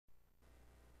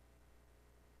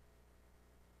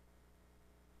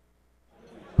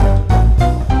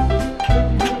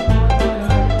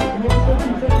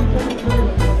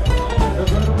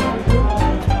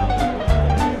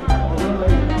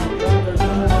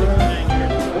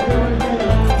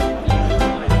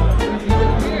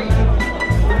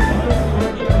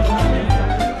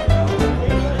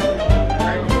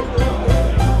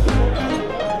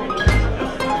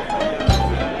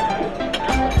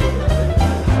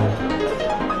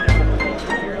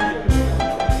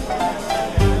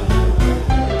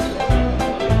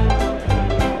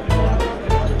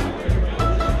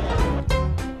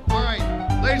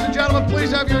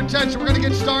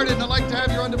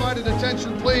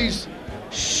please.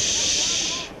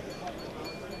 Shh.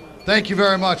 Thank you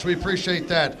very much. We appreciate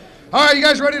that. All right, you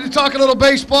guys ready to talk a little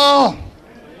baseball?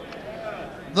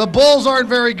 The Bulls aren't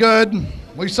very good.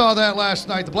 We saw that last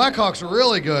night. The Blackhawks are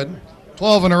really good,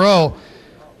 12 in a row.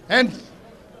 And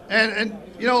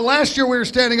you know, last year we were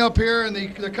standing up here, and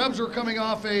the Cubs were coming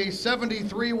off a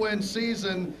 73-win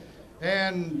season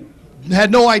and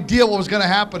had no idea what was going to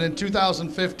happen in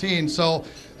 2015. So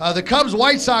the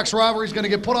Cubs-White Sox rivalry is going to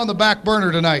get put on the back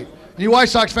burner tonight. And you White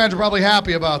Sox fans are probably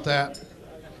happy about that.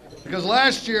 Because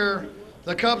last year,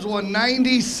 the Cubs won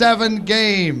 97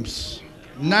 games.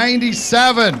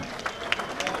 97.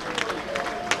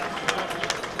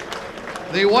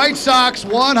 The White Sox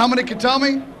won, how many can tell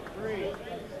me?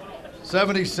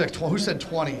 76. Well, who said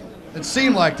 20? It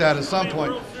seemed like that at some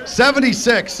point.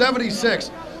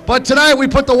 76. But tonight we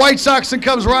put the White Sox and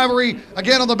Cubs rivalry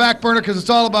again on the back burner because it's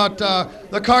all about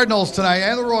the Cardinals tonight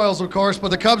and the Royals, of course. But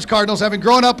the Cubs Cardinals, having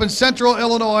grown up in central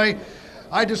Illinois,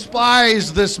 I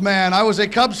despise this man. I was a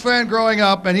Cubs fan growing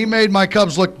up, and he made my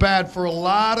Cubs look bad for a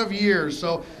lot of years.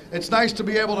 So it's nice to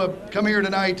be able to come here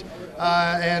tonight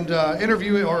and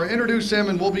interview or introduce him,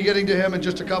 and we'll be getting to him in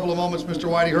just a couple of moments, Mr.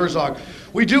 Whitey Herzog.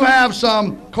 We do have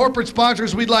some corporate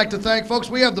sponsors we'd like to thank. Folks,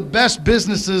 we have the best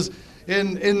businesses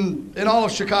in all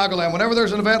of Chicagoland. Whenever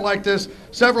there's an event like this,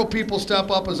 several people step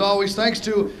up, as always. Thanks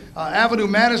to Avenue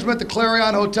Management, the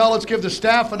Clarion Hotel. Let's give the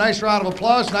staff a nice round of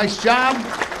applause. Nice job,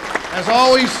 as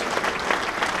always.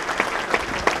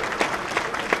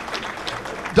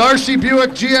 Darcy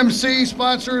Buick GMC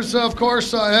sponsors, of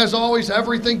course, as always,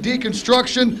 everything.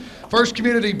 Deconstruction, First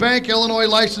Community Bank, Illinois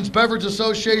Licensed Beverage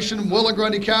Association, Will and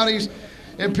Grundy Counties,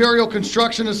 Imperial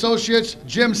Construction Associates,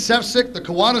 Jim Sefcik, the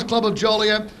Kiwanis Club of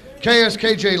Joliet,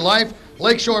 KSKJ Life,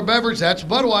 Lakeshore Beverage, that's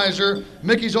Budweiser,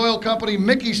 Mickey's Oil Company,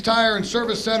 Mickey's Tire and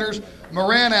Service Centers,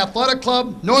 Moran Athletic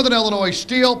Club, Northern Illinois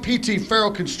Steel, PT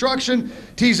Farrell Construction,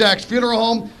 T-Zack's Funeral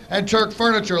Home, and Turk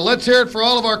Furniture. Let's hear it for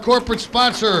all of our corporate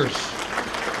sponsors.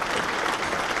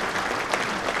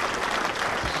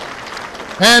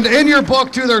 And in your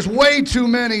book, too, there's way too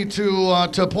many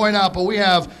to point out, but we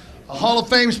have Hall of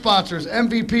Fame sponsors,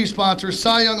 MVP sponsors,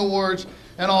 Cy Young Awards,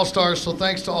 and All-Stars, so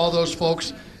thanks to all those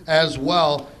folks as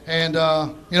well. And, you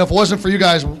know, if it wasn't for you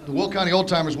guys, the Will County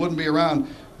Oldtimers wouldn't be around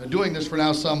doing this for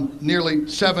now some nearly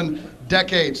 7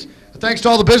 decades. Thanks to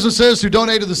all the businesses who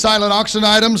donated the silent auction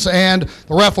items and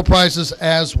the raffle prizes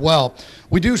as well.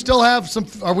 We do still have some,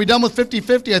 are we done with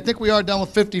 50-50? I think we are done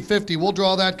with 50-50. We'll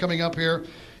draw that coming up here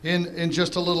in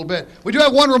just a little bit. We do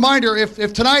have one reminder,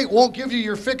 if tonight won't give you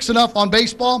your fix enough on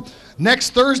baseball,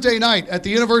 next Thursday night at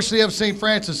the University of St.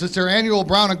 Francis, it's their annual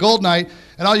Brown and Gold night,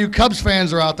 and all you Cubs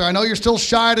fans are out there. I know you're still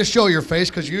shy to show your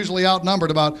face because you're usually outnumbered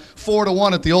about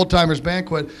 4-1 at the Oldtimers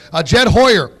Banquet. Jed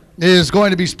Hoyer is going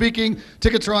to be speaking.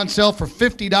 Tickets are on sale for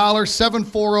 $50,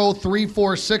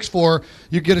 740-3464.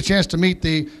 You get a chance to meet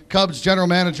the Cubs general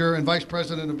manager and vice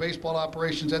president of baseball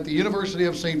operations at the University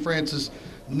of St. Francis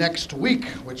next week,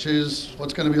 which is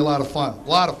what's going to be a lot of fun. A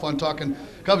lot of fun talking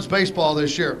Cubs baseball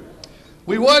this year.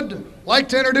 We would like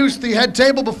to introduce the head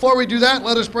table. Before we do that,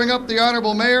 let us bring up the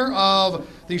Honorable Mayor of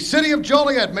the City of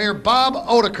Joliet, Mayor Bob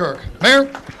Odekirk. Mayor.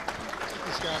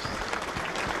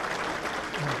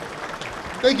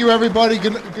 Thank you, everybody.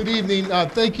 Good evening.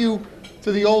 Thank you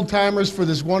to the Oldtimers for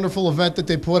this wonderful event that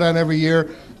they put on every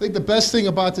year. I think the best thing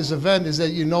about this event is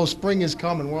that you know spring is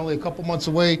coming. We're only a couple months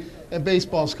away, and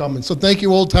baseball's coming. So thank you,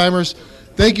 Oldtimers.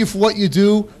 Thank you for what you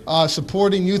do,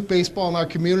 supporting youth baseball in our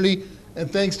community. And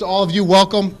thanks to all of you.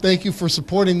 Welcome. Thank you for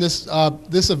supporting this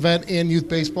event and youth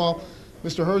baseball.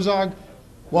 Mr. Herzog,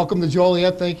 welcome to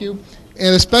Joliet. Thank you.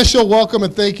 And a special welcome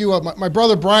and thank you. My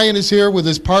brother Brian is here with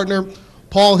his partner,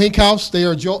 Paul Hinkhouse. They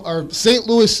are St.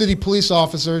 Louis City police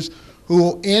officers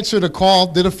who answered a call,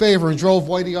 did a favor, and drove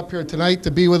Whitey up here tonight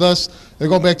to be with us. They're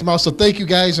going back tomorrow. So thank you,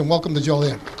 guys, and welcome to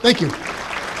Joliet. Thank you.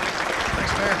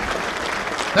 Thanks, Mayor.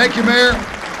 Thank you, Mayor.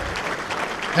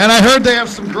 And I heard they have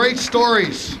some great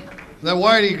stories. That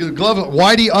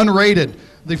Whitey Unrated,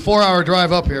 the 4-hour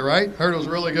drive up here, right? Heard it was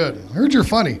really good. Heard you're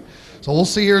funny. So we'll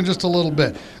see here in just a little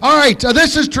bit. All right,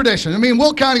 this is tradition. I mean,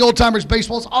 Will County Oldtimers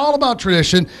baseball is all about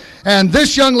tradition. And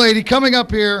this young lady coming up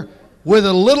here with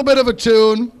a little bit of a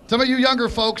tune. Some of you younger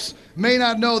folks may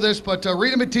not know this, but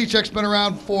Rita Matichek's been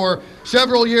around for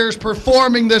several years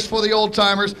performing this for the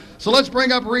Oldtimers. So let's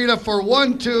bring up Rita for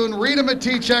one tune. Rita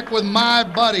Matichek with My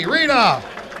Buddy. Rita!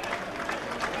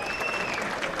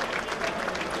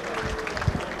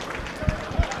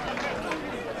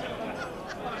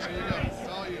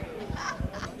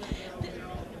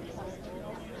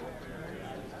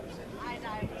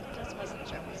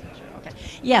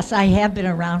 Yes, I have been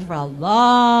around for a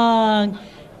long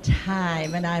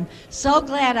time, and I'm so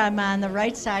glad I'm on the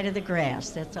right side of the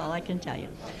grass. That's all I can tell you.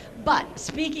 But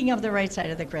speaking of the right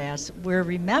side of the grass, we're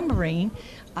remembering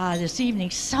this evening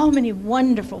so many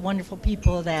wonderful, wonderful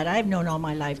people that I've known all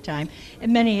my lifetime,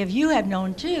 and many of you have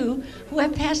known too, who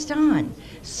have passed on.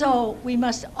 So we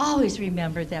must always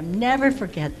remember them, never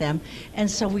forget them. And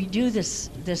so we do this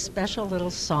special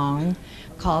little song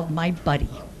called My Buddy.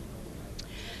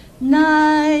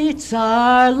 Nights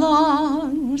are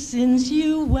long since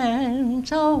you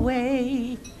went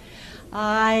away.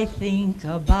 I think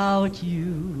about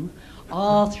you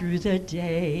all through the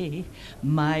day.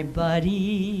 My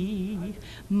buddy,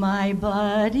 nobody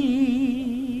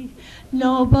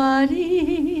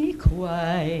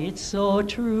quite so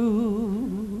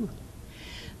true.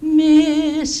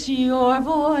 Miss your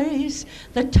voice,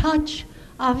 the touch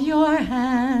of your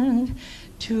hand,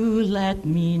 to let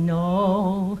me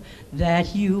know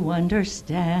that you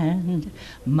understand.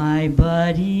 My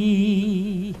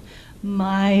buddy,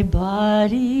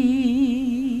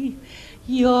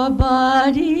 your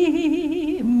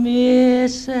buddy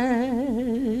misses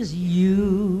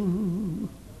you.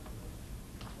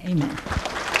 Amen.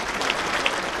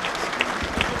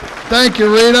 Thank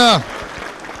you, Rita.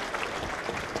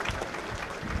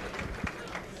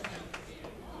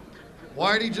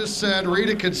 Whitey just said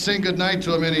Rita could sing goodnight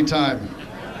to him anytime.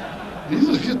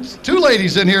 There's two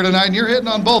ladies in here tonight, and you're hitting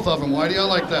on both of them, Whitey. I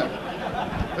like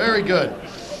that. Very good.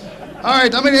 All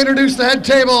right, I'm going to introduce the head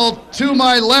table. To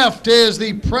my left is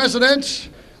the president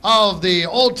of the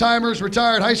Oldtimers,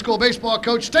 retired high school baseball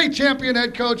coach, state champion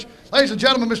head coach, ladies and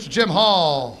gentlemen, Mr. Jim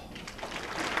Hall.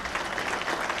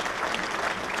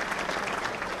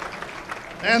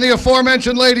 And the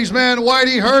aforementioned ladies' man,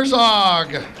 Whitey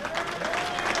Herzog.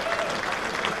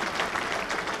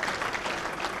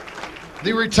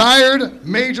 The retired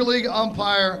Major League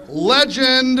umpire,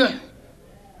 legend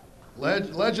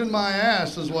my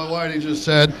ass is what Whitey just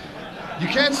said. You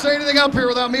can't say anything up here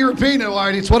without me repeating it,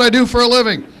 Whitey. It's what I do for a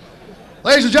living.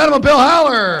 Ladies and gentlemen, Bill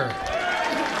Haller.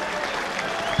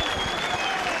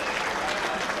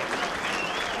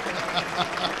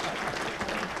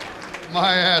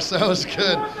 My ass, that was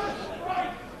good.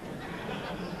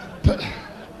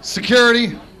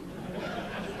 Security.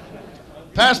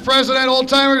 Past president,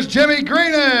 Oldtimers, Jimmy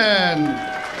Greenan.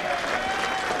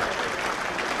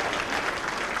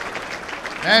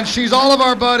 And she's all of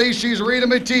our buddies. She's Rita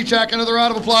McTeachak. Another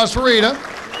round of applause for Rita.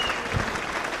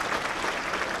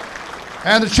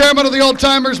 And the chairman of the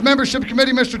Oldtimers Membership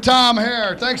Committee, Mr. Tom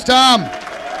Hare. Thanks, Tom.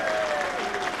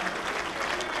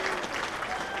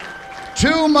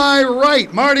 To my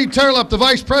right, Marty Turlip, the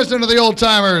vice president of the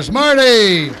Oldtimers.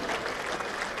 Marty.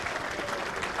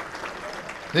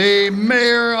 The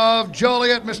mayor of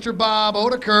Joliet, Mr. Bob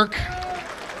Odekirk.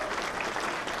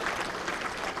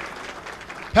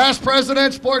 Past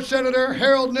president, sports editor,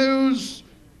 Herald News,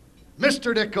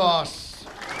 Mr. Dick Goss.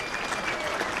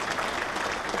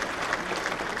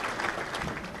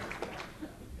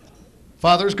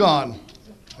 Father's gone.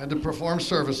 Had to perform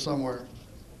service somewhere.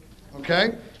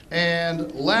 Okay?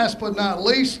 And last but not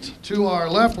least, to our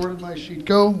left, where did my sheet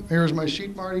go? Here's my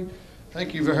sheet, Marty.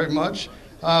 Thank you very much.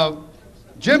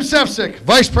 Jim Sefcik,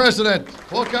 Vice President,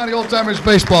 Will County Oldtimers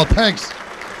Baseball. Thanks.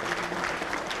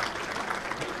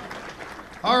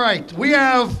 All right, we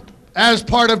have, as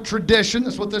part of tradition,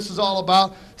 that's what this is all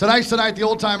about. Tonight's the night the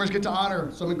Oldtimers get to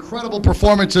honor some incredible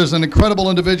performances and incredible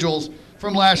individuals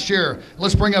from last year.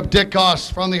 Let's bring up Dick Goss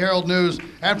from the Herald News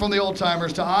and from the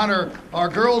Oldtimers to honor our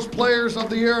girls' players of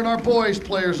the year and our boys'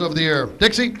 players of the year.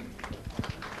 Dixie.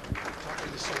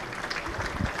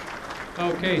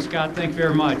 Okay, Scott, thank you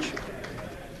very much.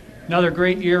 Another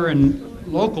great year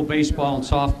in local baseball and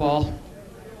softball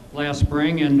last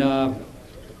spring, and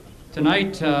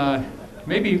tonight,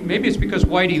 maybe it's because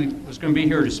Whitey was going to be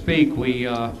here to speak.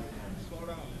 We're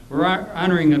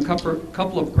honoring a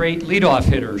couple of great leadoff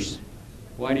hitters.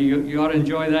 Whitey, you ought to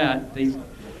enjoy that.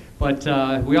 But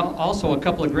we also a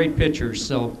couple of great pitchers.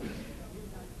 So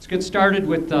let's get started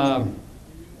with the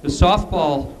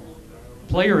softball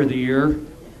player of the year,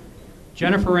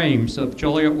 Jennifer Ames of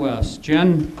Joliet West.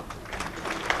 Jen.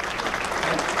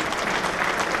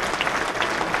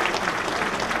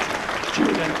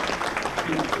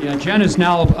 Yeah, Jen is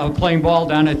now playing ball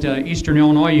down at Eastern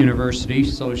Illinois University,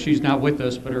 so she's not with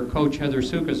us, but her coach, Heather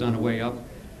Suka, is on the way up.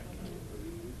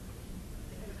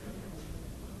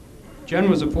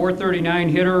 Jen was a .439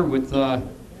 hitter with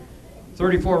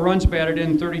 34 runs batted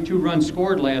in, 32 runs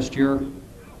scored last year.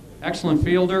 Excellent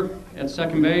fielder at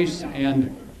second base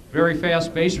and very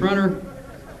fast base runner.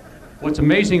 What's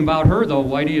amazing about her, though,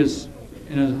 Whitey, is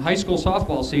in a high school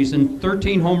softball season,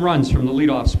 13 home runs from the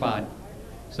leadoff spot.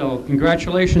 So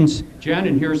congratulations, Jen,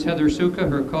 and here's Heather Suka,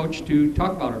 her coach, to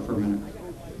talk about her for a minute.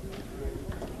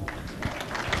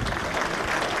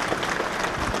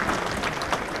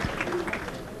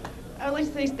 I would like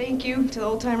to say thank you to the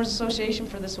Oldtimers Association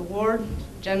for this award.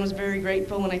 Jen was very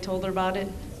grateful when I told her about it.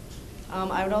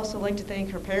 I would also like to thank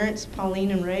her parents,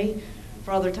 Pauline and Ray,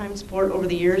 for all their time and support over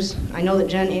the years. I know that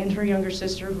Jen and her younger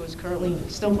sister, who is currently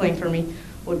still playing for me,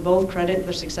 would both credit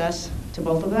their success to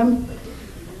both of them.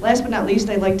 Last but not least,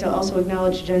 I'd like to also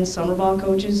acknowledge Jen's summer ball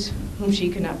coaches, whom she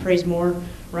could not praise more,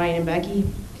 Ryan and Becky.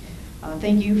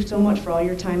 Thank you so much for all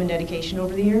your time and dedication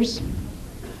over the years.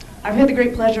 I've had the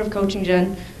great pleasure of coaching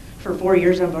Jen for 4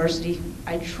 years on varsity.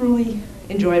 I truly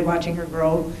enjoyed watching her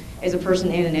grow as a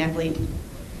person and an athlete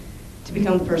to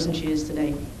become the person she is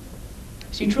today.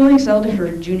 She truly excelled in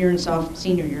her junior and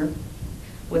senior year,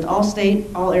 with all-state,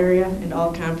 all-area, and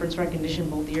all-conference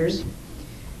recognition both years.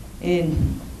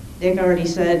 And Dick already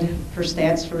said her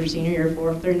stats for her senior year: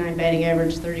 439 batting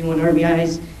average, 31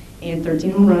 RBIs, and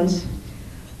 13 home runs.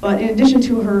 But in addition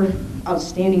to her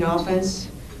outstanding offense,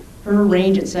 her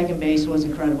range at second base was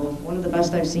incredible. One of the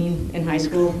best I've seen in high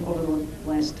school over the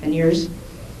last 10 years.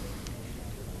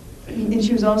 And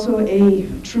she was also a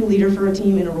true leader for her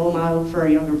team and a role model for our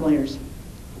younger players.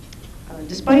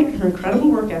 Despite her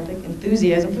incredible work ethic,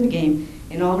 enthusiasm for the game,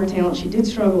 and all her talent, she did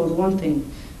struggle with one thing: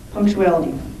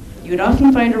 punctuality. You would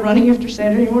often find her running after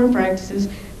Saturday morning practices,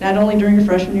 not only during her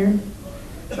freshman year,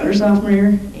 but her sophomore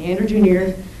year and her junior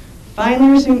year.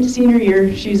 Finally, her senior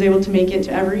year, she was able to make it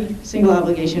to every single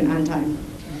obligation on time.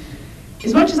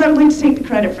 As much as I would like to take the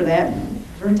credit for that,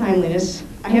 for her timeliness,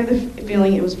 I have the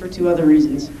feeling it was for two other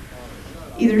reasons.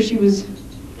 Either she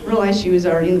realized she was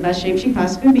already in the best shape she could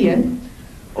possibly be in,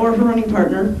 or her running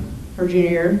partner, her junior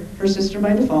year, her sister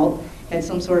by default, had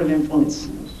some sort of influence.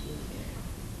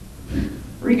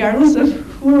 Regardless of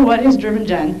who or what has driven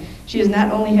Jen, she has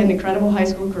not only had an incredible high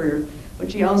school career,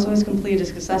 but she also has completed a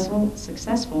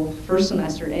successful first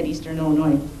semester at Eastern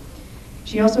Illinois.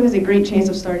 She also has a great chance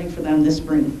of starting for them this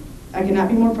spring. I could not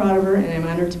be more proud of her, and I'm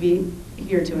honored to be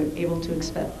here to able to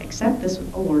accept this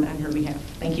award on her behalf.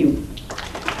 Thank you.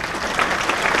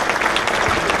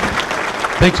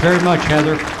 Thanks very much,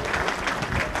 Heather.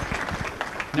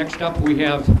 Next up, we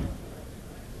have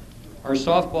our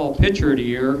softball pitcher of the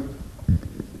year.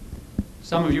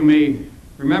 Some of you may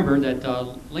remember that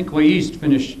Linkway East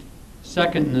finished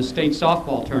second in the state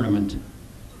softball tournament.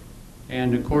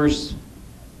 And of course,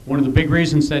 one of the big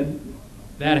reasons that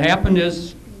happened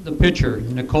is the pitcher,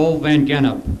 Nicole Van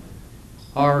Gennep,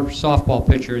 our softball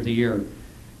pitcher of the year.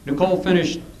 Nicole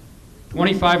finished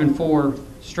 25-4,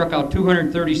 struck out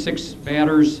 236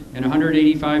 batters in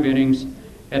 185 innings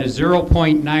at a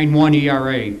 0.91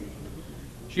 ERA.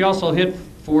 She also hit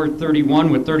 .431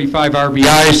 with 35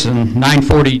 RBIs and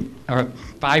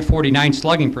 549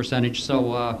 slugging percentage.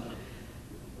 So,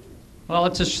 well,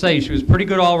 let's just say she was a pretty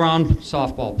good all-around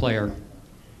softball player.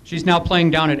 She's now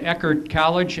playing down at Eckerd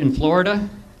College in Florida.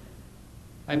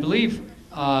 I believe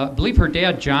her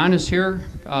dad, John, is here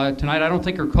tonight. I don't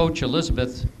think her coach,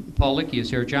 Elizabeth Paulicki, is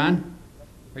here. John,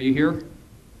 are you here?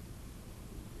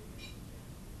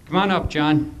 Come on up,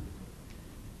 John.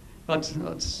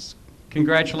 Let's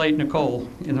congratulate Nicole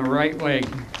in the right way.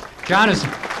 John is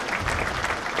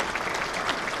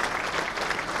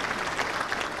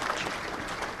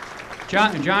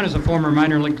a former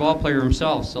minor league ball player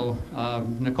himself, so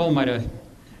Nicole might have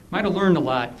learned a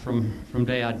lot from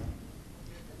Dad.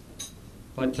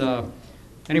 But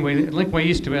anyway, Linkway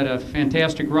East had a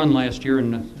fantastic run last year,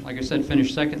 and like I said,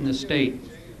 finished second in the state.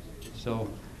 So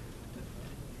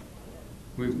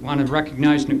we want to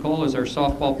recognize Nicole as our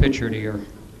softball pitcher of the year.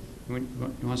 You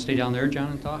want to stay down there,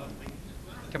 John, and talk?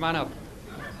 Come on up.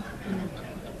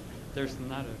 There's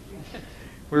not a...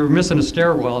 We're missing a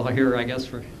stairwell here, I guess,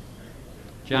 for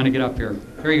John to get up here.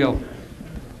 Here you go.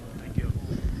 Thank you.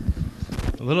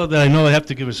 Little did I know I have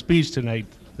to give a speech tonight.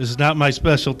 This is not my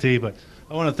specialty, but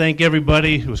I want to thank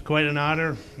everybody. It was quite an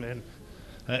honor, and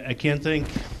I can't thank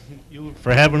you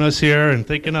for having us here and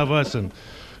thinking of us. And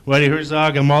Whitey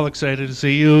Herzog, I'm all excited to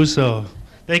see you, so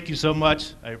thank you so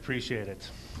much. I appreciate it.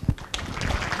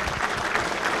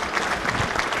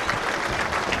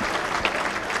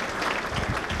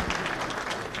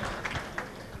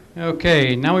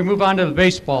 Okay, now we move on to the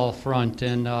baseball front,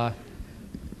 and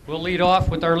we'll lead off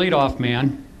with our leadoff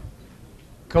man,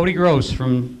 Cody Gross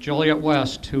from Joliet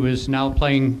West, who is now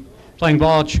playing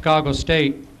ball at Chicago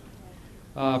State.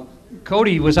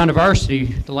 Cody was on the varsity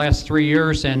the last 3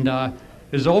 years, and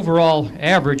his overall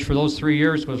average for those 3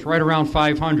 years was right around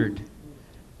 500.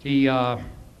 He was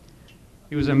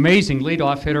an amazing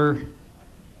leadoff hitter,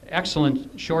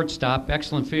 excellent shortstop,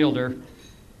 excellent fielder.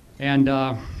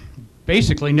 and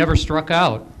basically never struck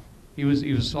out. He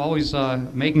was always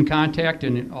making contact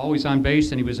and always on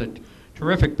base, and he was a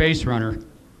terrific base runner.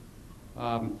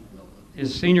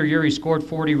 His senior year, he scored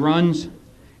 40 runs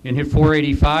and hit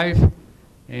 485.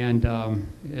 And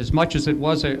as much as it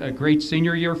was a great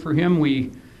senior year for him,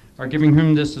 we are giving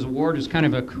him this award as kind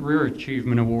of a career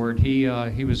achievement award. He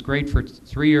was great for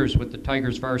 3 years with the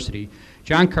Tigers varsity.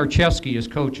 John Karchevsky, his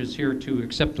coach, is here to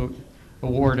accept the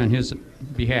award on his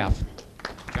behalf.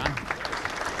 John?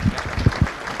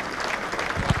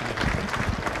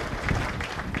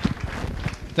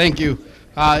 Thank you.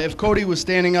 If Cody was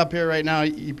standing up here right now,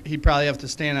 he'd probably have to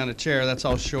stand on a chair. That's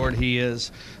how short he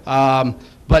is.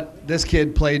 But this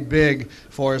kid played big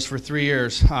for us for 3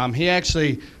 years. He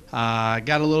actually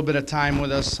got a little bit of time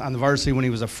with us on the varsity when he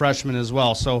was a freshman as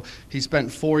well. So he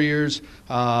spent 4 years,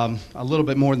 a little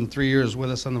bit more than 3 years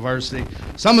with us on the varsity.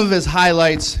 Some of his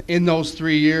highlights in those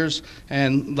 3 years,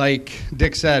 and like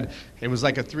Dick said, it was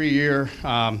like a 3-year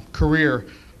career.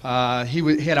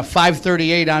 He had a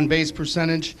 .538 on base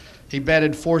percentage. He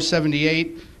batted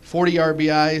 .478, 40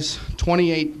 RBIs,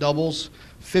 28 doubles,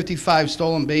 55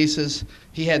 stolen bases.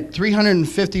 He had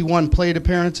 351 plate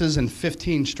appearances and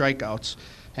 15 strikeouts.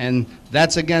 And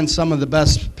that's against some of the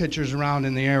best pitchers around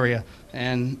in the area.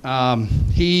 And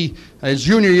his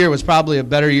junior year was probably a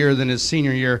better year than his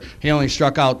senior year. He only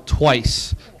struck out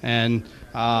twice. And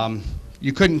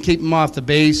you couldn't keep him off the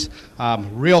base.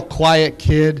 Real quiet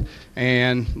kid.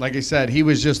 And like I said, he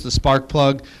was just the spark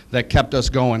plug that kept us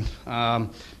going.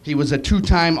 He was a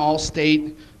 2-time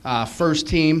All-State first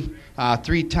team,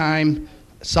 3-time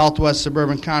Southwest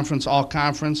Suburban Conference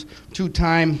All-Conference,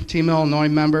 2-time Team Illinois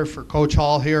member for Coach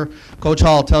Hall here. Coach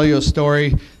Hall will tell you a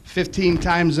story. 15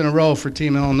 times in a row for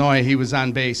Team Illinois, he was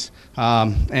on base.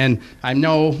 And I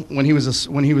know when he was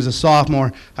a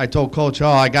sophomore, I told Coach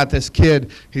Hall, I got this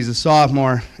kid, he's a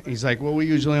sophomore. He's like, well, we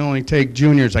usually only take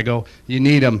juniors. I go, you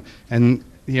need him. And,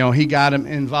 he got him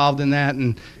involved in that,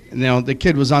 and the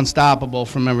kid was unstoppable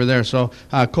from over there. So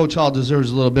Coach Hall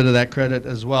deserves a little bit of that credit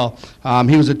as well.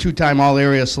 He was a 2-time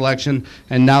All-Area selection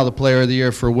and now the Player of the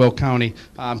Year for Will County.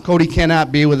 Cody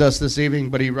cannot be with us this evening,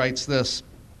 but he writes this.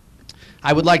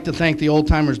 I would like to thank the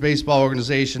Oldtimers Baseball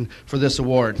Organization for this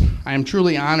award. I am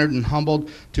truly honored and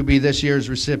humbled to be this year's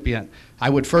recipient.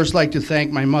 I would first like to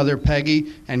thank my mother,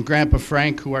 Peggy, and Grandpa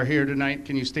Frank, who are here tonight.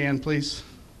 Can you stand, please?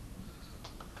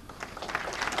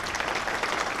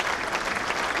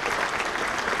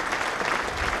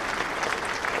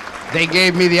 They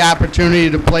gave me the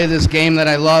opportunity to play this game that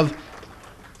I love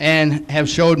and have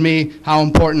showed me how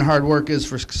important hard work is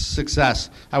for success.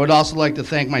 I would also like to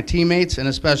thank my teammates and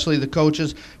especially the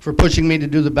coaches for pushing me to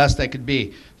do the best I could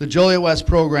be. The Joliet West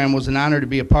program was an honor to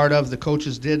be a part of. The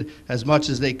coaches did as much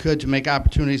as they could to make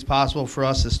opportunities possible for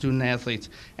us as student athletes.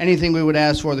 Anything we would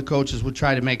ask for, the coaches would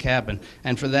try to make happen.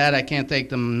 And for that, I can't thank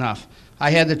them enough.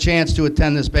 I had the chance to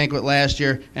attend this banquet last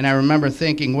year, and I remember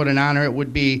thinking what an honor it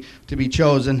would be to be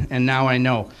chosen, and now I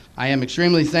know. I am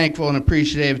extremely thankful and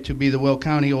appreciative to be the Will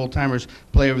County Old-Timers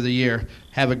Player of the Year.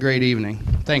 Have a great evening.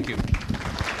 Thank you.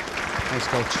 Thanks,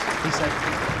 Coach.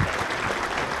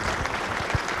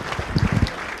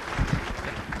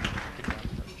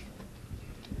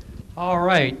 All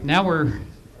right, now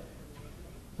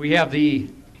we have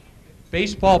the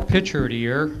baseball pitcher of the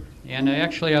year. And I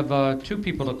actually have 2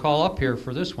 people to call up here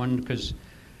for this one because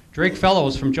Drake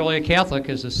Fellows from Joliet Catholic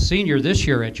is a senior this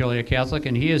year at Joliet Catholic,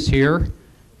 and he is here.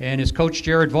 And his coach,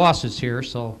 Jared Voss, is here.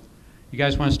 So you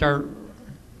guys want to start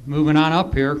moving on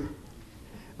up here.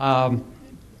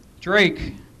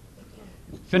 Drake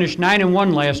finished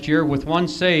 9-1 last year with 1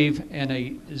 save and a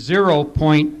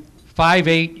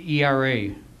 0.58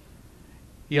 ERA.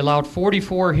 He allowed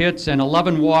 44 hits and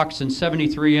 11 walks in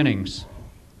 73 innings.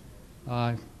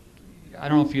 I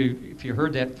don't know if you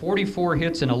heard that, 44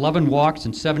 hits and 11 walks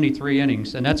in 73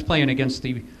 innings, and that's playing against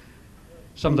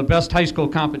some of the best high school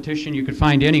competition you could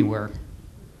find anywhere.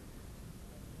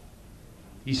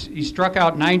 He struck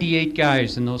out 98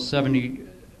 guys in those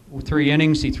 73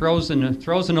 innings. He throws in the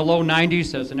low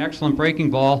 90s, has an excellent breaking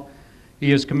ball.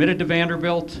 He is committed to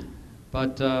Vanderbilt,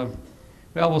 but well,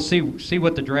 we'll see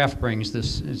what the draft brings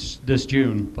this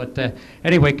June. But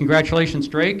anyway, congratulations,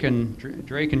 Drake and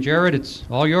Jared. It's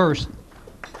all yours.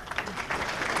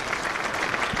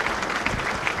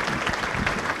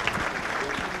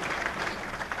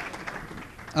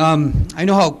 I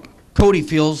know how Cody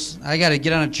feels. I got to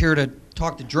get on a chair to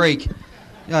talk to Drake,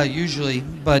 usually,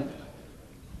 but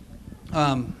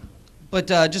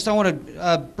just I want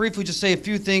to briefly just say a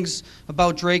few things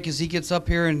about Drake as he gets up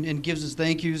here and gives his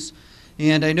thank yous.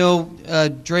 And I know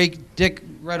Dick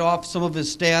read off some of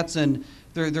his stats, and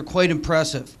they're quite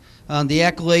impressive. The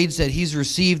accolades that he's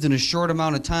received in a short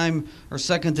amount of time are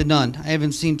second to none. I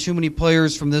haven't seen too many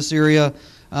players from this area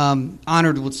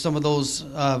honored with some of those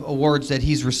awards that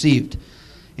he's received.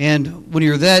 And when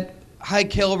you're that high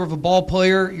caliber of a ball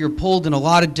player, you're pulled in a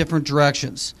lot of different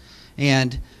directions.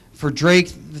 And for Drake,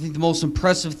 I think the most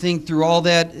impressive thing through all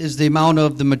that is the amount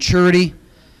of the maturity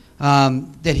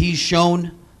that he's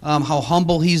shown, how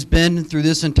humble he's been through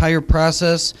this entire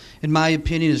process, in my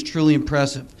opinion, is truly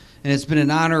impressive. And it's been an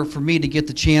honor for me to get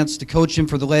the chance to coach him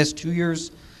for the last 2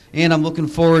 years, and I'm looking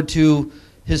forward to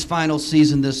his final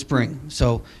season this spring.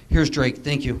 So here's Drake.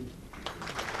 Thank you.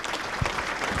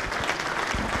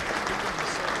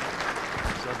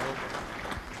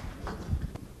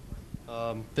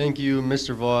 Thank you,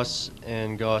 Mr. Voss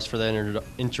and Goss, for that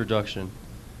introduction.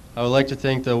 I would like to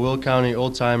thank the Will County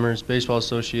Oldtimers Baseball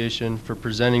Association for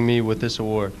presenting me with this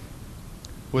award.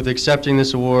 With accepting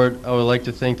this award, I would like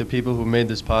to thank the people who made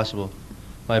this possible.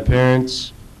 My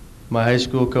parents, my high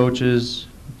school coaches,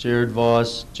 Jared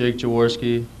Voss, Jake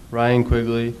Jaworski, Ryan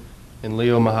Quigley, and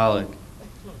Leo Mahalik.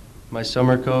 My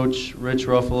summer coach, Rich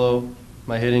Ruffalo,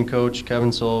 my hitting coach,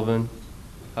 Kevin Sullivan.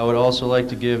 I would also like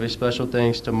to give a special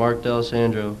thanks to Mark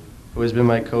D'Alessandro, who has been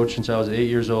my coach since I was 8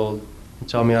 years old and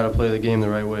taught me how to play the game the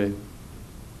right way.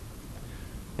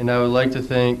 And I would like to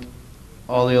thank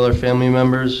all the other family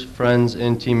members, friends,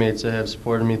 and teammates that have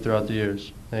supported me throughout the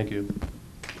years. Thank you.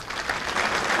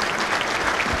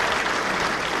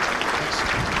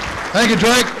 Thank you,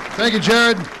 Drake. Thank you,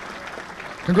 Jared.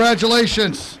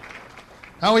 Congratulations.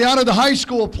 Now we honored the high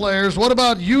school players. What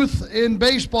about Youth in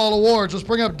Baseball Awards? Let's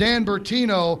bring up Dan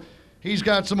Bertino. He's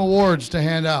got some awards to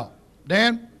hand out.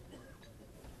 Dan?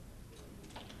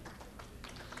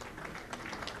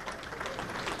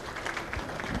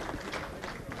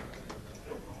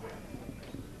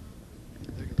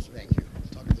 Thank you.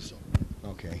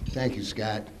 Okay, thank you,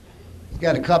 Scott. I've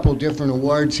got a couple different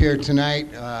awards here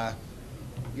tonight.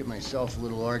 Get myself a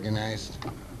little organized.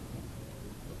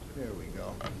 There we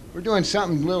go. We're doing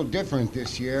something a little different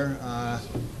this year.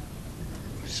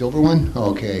 Silver one?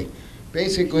 Okay.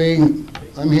 Basically,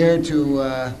 I'm here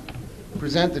to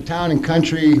present the Town and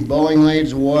Country Bowling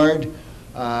Lades Award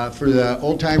for the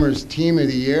Oldtimers Team of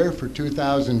the Year for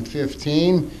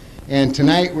 2015. And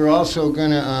tonight we're also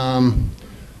going to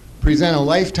present a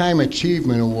Lifetime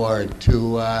Achievement Award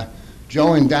to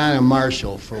Joe and Donna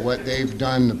Marshall for what they've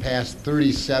done the past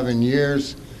 37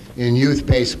 years in youth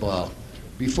baseball.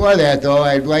 Before that, though,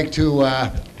 I'd like to,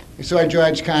 I saw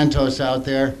George Contos out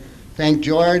there. Thank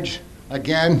George.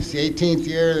 Again, it's the 18th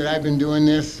year that I've been doing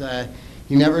this.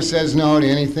 He never says no to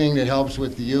anything that helps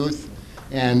with the youth.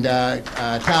 And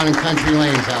Town and Country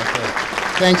Lanes out there.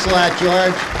 Thanks a lot,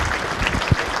 George.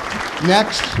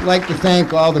 Next, I'd like to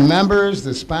thank all the members,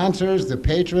 the sponsors, the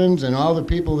patrons, and all the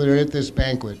people that are at this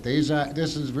banquet.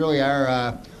 This is really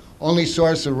our only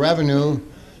source of revenue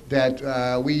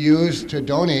that we use to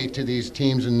donate to these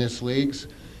teams in this leagues.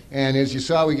 And as you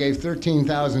saw, we gave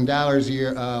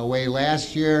 $13,000 away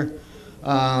last year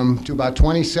to about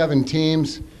 27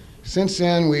 teams. Since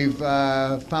then, we've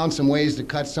found some ways to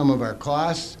cut some of our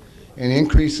costs and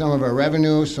increase some of our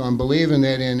revenue. So I'm believing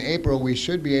that in April, we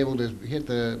should be able to hit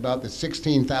about the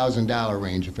 $16,000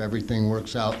 range if everything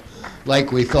works out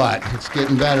like we thought. It's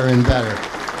getting better and better.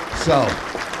 So,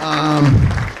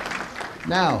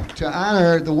 now, to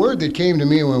honor the word that came to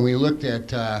me when we looked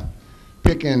at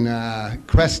picking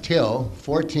Crest Hill,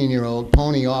 14-year-old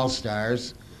Pony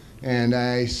All-Stars, and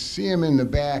I see them in the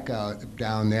back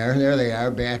down there. There they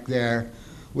are, back there,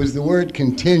 was the word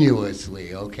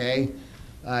continuously, okay?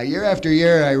 Year after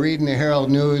year, I read in the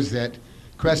Herald News that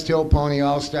Crest Hill Pony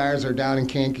All-Stars are down in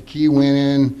Kankakee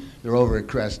winning. They're over at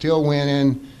Crest Hill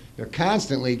winning. They're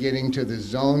constantly getting to the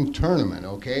zone tournament,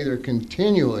 okay? They're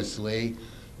continuously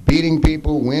beating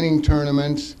people, winning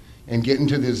tournaments, and getting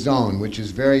to the zone, which is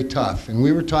very tough. And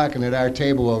we were talking at our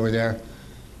table over there,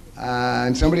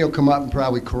 and somebody will come up and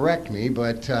probably correct me,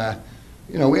 but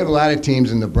you know, we have a lot of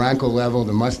teams in the Bronco level,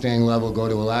 the Mustang level, go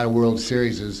to a lot of World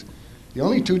Series. The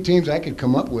only two teams I could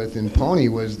come up with in Pony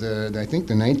was I think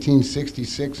the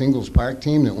 1966 Ingalls Park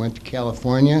team that went to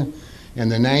California,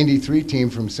 and the 93 team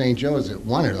from St. Joe's that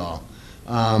won it all.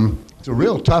 It's a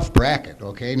real tough bracket,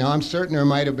 okay? Now, I'm certain there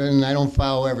might have been, I don't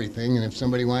follow everything, and if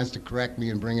somebody wants to correct me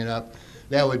and bring it up,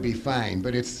 that would be fine.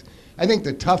 But it's, I think,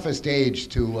 the toughest age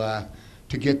to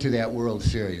get to that World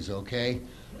Series, okay?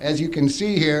 As you can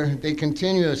see here, they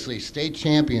continuously, state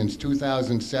champions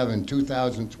 2007,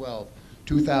 2012,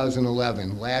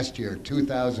 2011, last year,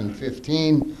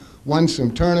 2015, won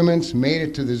some tournaments, made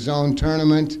it to the zone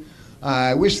tournament.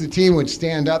 I wish the team would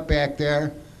stand up back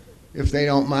there, if they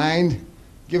don't mind.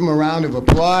 Give them a round of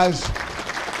applause.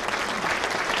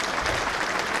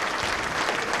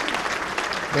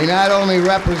 They not only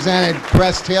represented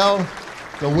Crest Hill,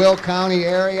 the Will County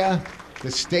area,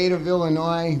 the state of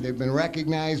Illinois. They've been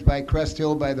recognized by Crest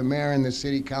Hill, by the mayor and the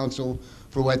city council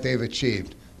for what they've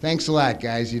achieved. Thanks a lot,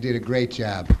 guys. You did a great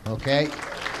job, okay?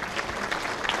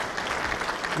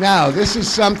 Now, this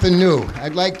is something new.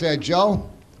 I'd like to, Joe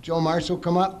Marshall,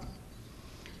 come up.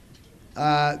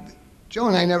 Joe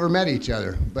and I never met each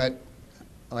other, but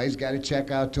always got a check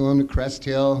out to him to Crest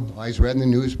Hill, always read in the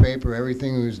newspaper,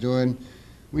 everything he was doing.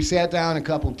 We sat down a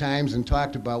couple times and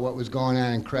talked about what was going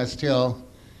on in Crest Hill,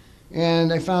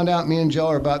 and I found out me and Joe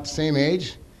are about the same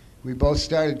age. We both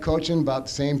started coaching about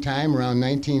the same time, around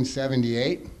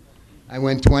 1978. I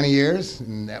went 20 years,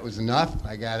 and that was enough.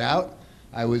 I got out.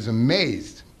 I was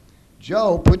amazed.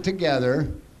 Joe put together,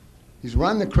 he's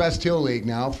run the Crest Hill League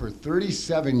now for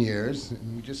 37 years,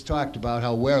 and we just talked about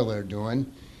how well they're doing.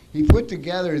 He put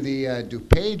together the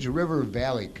DuPage River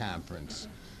Valley Conference,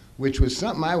 which was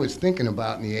something I was thinking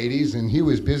about in the 80s, and he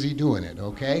was busy doing it,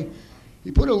 okay?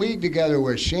 He put a league together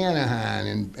where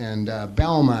Shanahan and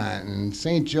Belmont and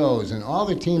St. Joe's and all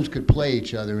the teams could play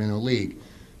each other in a league.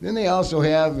 Then they also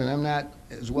have, and I'm not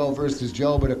as well versed as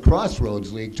Joe, but a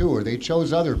Crossroads League too, where they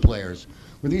chose other players,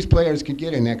 where these players could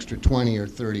get an extra 20 or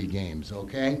 30 games,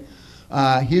 okay?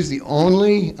 He's the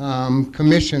only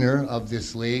commissioner of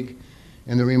this league,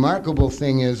 and the remarkable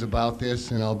thing is about this,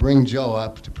 and I'll bring Joe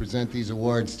up to present these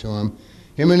awards to him,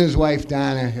 him and his wife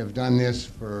Donna have done this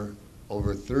for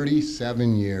over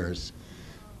 37 years.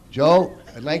 Joe,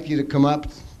 I'd like you to come up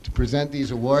to present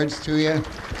these awards to you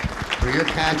for your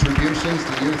contributions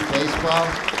to youth baseball.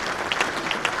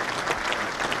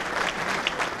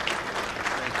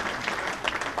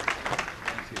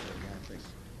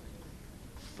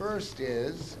 First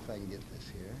is, if I can get this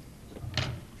here. There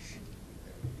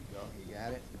you go, you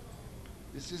got it.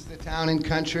 This is the Town and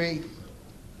Country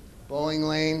Bowling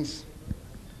Lanes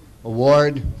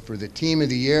Award for the Team of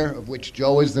the Year, of which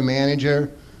Joe is the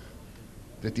manager,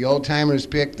 that the Oldtimers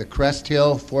picked, the Crest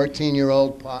Hill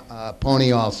 14-year-old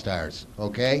Pony All-Stars,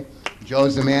 okay?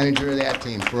 Joe's the manager of that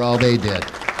team for all they did.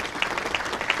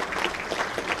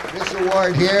 This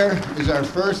award here is our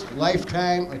first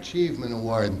Lifetime Achievement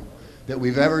Award that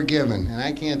we've ever given, and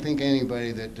I can't think of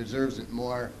anybody that deserves it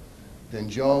more than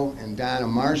Joe and Donna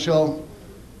Marshall.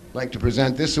 I'd like to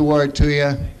present this award to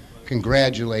you,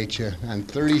 congratulate you on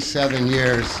 37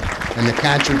 years and the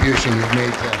contribution you've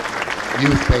made to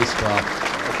youth baseball.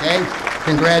 Okay?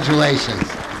 Congratulations.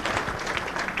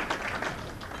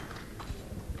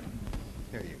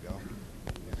 There you go.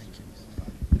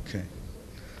 Okay.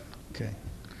 Okay.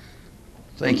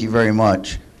 Thank you very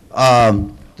much.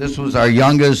 This was our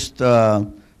youngest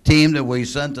team that we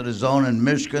sent to the zone in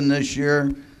Michigan this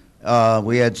year.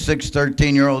 We had 6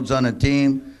 13-year-olds on the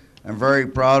team. I'm very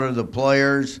proud of the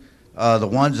players. The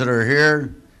ones that are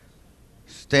here,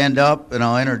 stand up and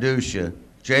I'll introduce you.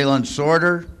 Jalen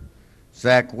Sorter,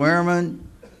 Zach Wehrman,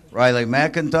 Riley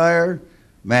McIntyre,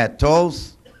 Matt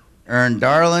Toth, Aaron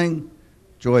Darling,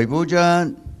 Joy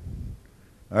Bujan.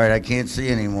 All right, I can't see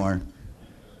anymore.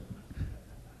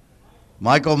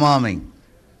 Michael Mumming.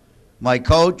 My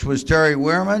coach was Terry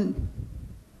Wehrman,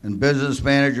 and business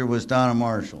manager was Donna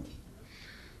Marshall.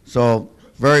 So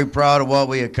very proud of what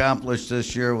we accomplished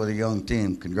this year with a young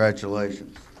team.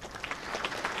 Congratulations.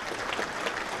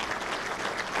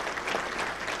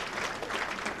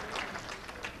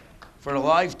 For the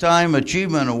Lifetime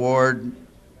Achievement Award,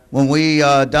 when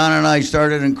Donna and I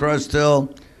started in Crest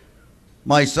Hill,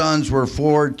 my sons were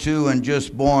 4, 2, and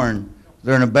just born.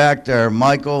 They're in the back there,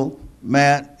 Michael,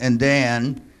 Matt, and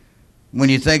Dan. When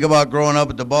you think about growing up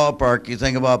at the ballpark, you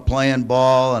think about playing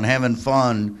ball and having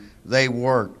fun. They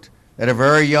worked. At a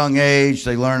very young age,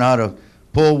 they learned how to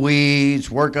pull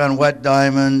weeds, work on wet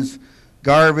diamonds,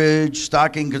 garbage,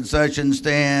 stocking concession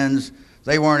stands.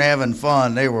 They weren't having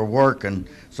fun, they were working.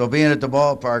 So being at the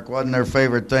ballpark wasn't their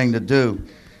favorite thing to do.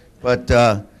 But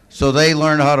so they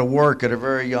learned how to work at a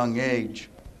very young age.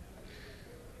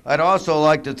 I'd also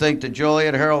like to thank the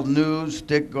Joliet Herald News,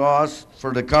 Dick Goss,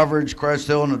 for the coverage Crest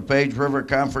Hill and the Page River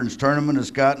Conference Tournament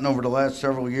has gotten over the last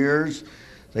several years.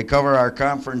 They cover our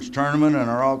conference tournament and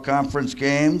our all-conference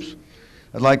games.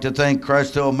 I'd like to thank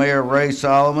Crest Hill Mayor Ray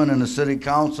Solomon and the City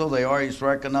Council. They always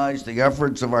recognize the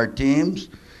efforts of our teams.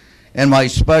 And my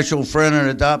special friend and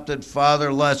adopted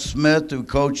father, Les Smith, who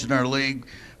coached in our league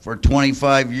for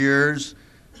 25 years,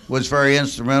 was very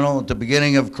instrumental at the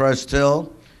beginning of Crest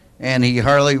Hill, and he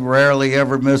rarely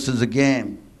ever misses a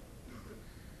game.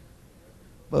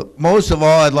 But most of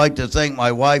all, I'd like to thank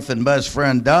my wife and best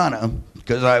friend, Donna,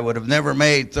 because I would have never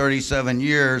made 37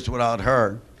 years without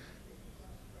her.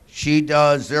 She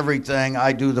does everything.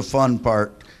 I do the fun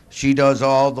part. She does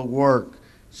all the work.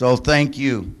 So thank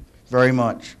you very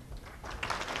much.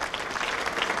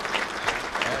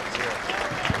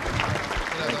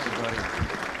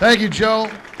 Thank you,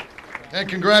 Joe, and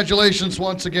congratulations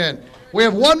once again. We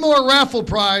have one more raffle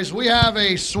prize. We have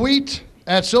a suite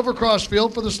at Silver Cross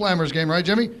Field for the Slammers game, right,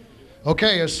 Jimmy?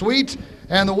 Okay, a suite,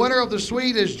 and the winner of the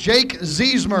suite is Jake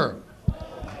Ziesmer.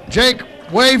 Jake,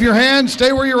 wave your hand.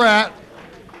 Stay where you're at.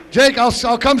 Jake,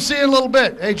 I'll come see you in a little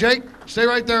bit. Hey, Jake, stay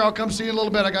right there. I'll come see you in a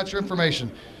little bit. I got your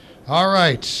information. All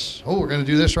right. Oh, we're going to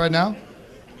do this right now?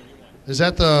 Is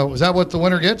that what the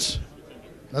winner gets?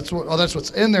 That's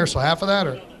what's in there, so half of that?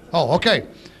 Or oh, okay.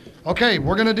 Okay,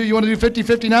 we're going to do, you want to do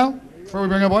 50-50 now before we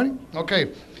bring up Whitey?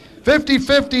 Okay.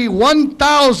 50-50,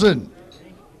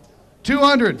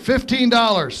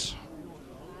 $1,215.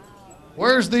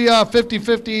 Where's the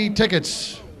 50-50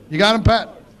 tickets? You got them,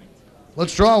 Pat?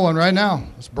 Let's draw one right now.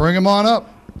 Let's bring them on up.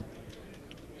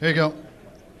 Here you go.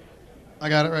 I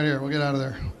got it right here. We'll get out of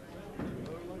there.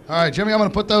 All right, Jimmy, I'm going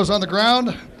to put those on the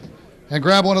ground and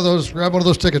grab one of those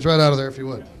tickets right out of there if you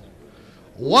would.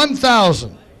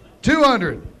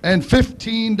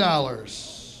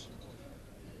 $1,215.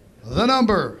 The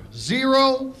number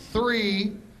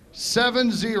 0370.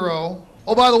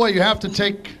 Oh, by the way, you have to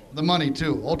take the money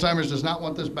too. Oldtimers does not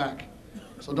want this back.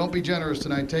 So don't be generous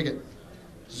tonight. Take it.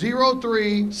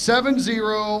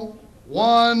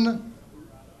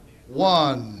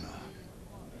 037011.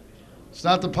 It's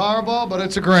not the Powerball, but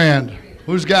it's a grand.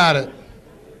 Who's got it?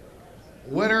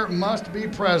 Winner must be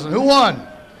present. Who won?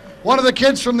 One of the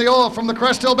kids from the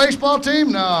Crest Hill baseball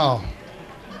team? No. I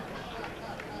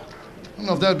don't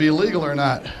know if that'd be illegal or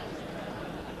not.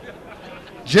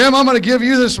 Jim, I'm going to give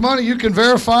you this money. You can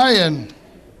verify, and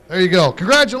there you go.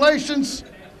 Congratulations.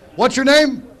 What's your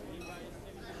name?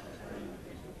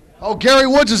 Oh, Gary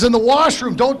Woods is in the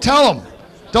washroom. Don't tell him.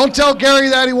 Don't tell Gary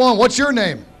that he won. What's your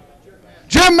name?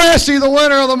 Jim Massey, the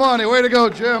winner of the money. Way to go,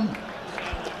 Jim.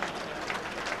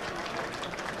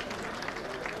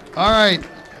 All right.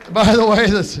 By the way,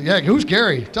 who's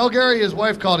Gary? Tell Gary his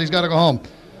wife called. He's got to go home.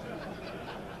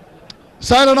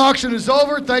 Silent auction is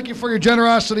over. Thank you for your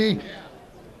generosity.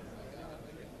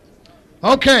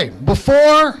 Okay,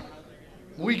 before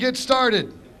we get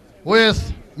started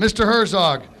with Mr.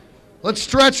 Herzog, let's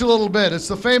stretch a little bit. It's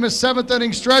the famous seventh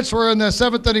inning stretch. We're in the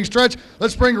seventh inning stretch.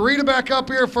 Let's bring Rita back up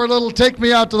here for a little take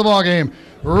me out to the ball game.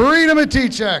 Rita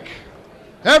Matichek.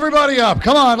 Everybody up.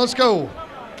 Come on, let's go.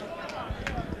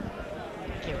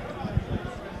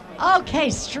 Okay,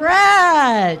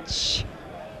 stretch.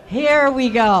 Here we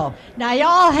go. Now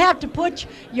y'all have to put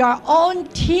your own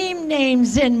team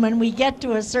names in when we get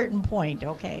to a certain point,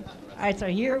 okay? All right, so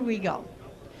here we go.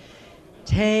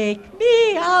 Take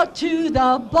me out to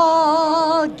the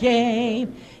ball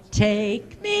game.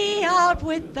 Take me out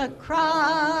with the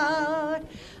crowd.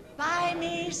 Buy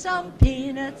me some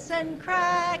peanuts and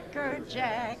Cracker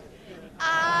Jack.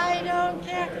 I don't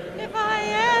care if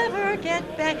I ever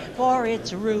get back, for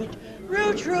it's root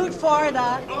for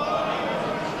the...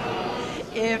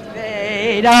 If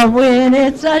they don't win,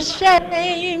 it's a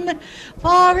shame,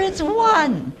 for it's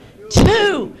 1,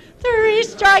 2, 3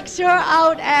 strikes, you're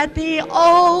out at the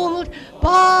old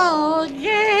ball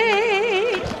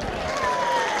game.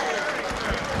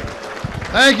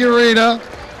 Thank you, Rita.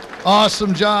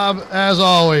 Awesome job, as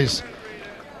always.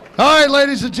 All right,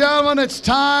 ladies and gentlemen, it's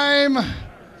time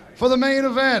for the main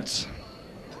event.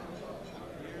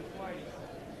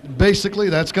 Basically,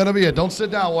 that's going to be it. Don't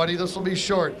sit down, Whitey. This will be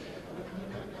short.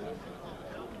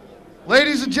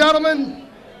 Ladies and gentlemen,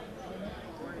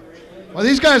 well,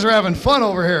 these guys are having fun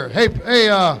over here. Hey,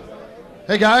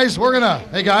 guys,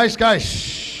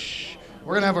 shh.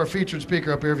 We're gonna have our featured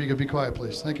speaker up here. If you could be quiet,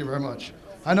 please. Thank you very much.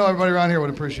 I know everybody around here would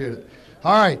appreciate it.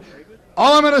 All right,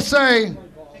 all I'm gonna say,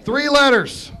 3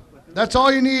 letters. That's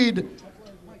all you need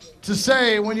to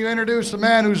say when you introduce a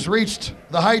man who's reached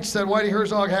the heights that Whitey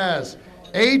Herzog has.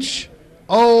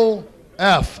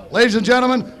 H-O-F. Ladies and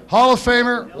gentlemen, Hall of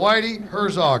Famer Whitey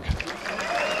Herzog.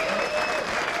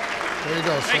 There you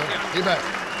go, sir. You bet.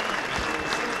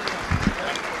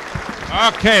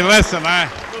 Okay, listen,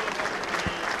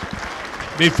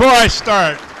 before I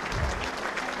start,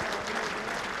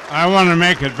 I want to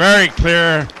make it very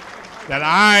clear that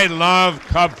I love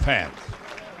Cub fans.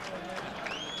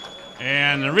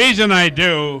 And the reason I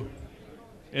do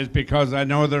is because I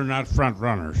know they're not front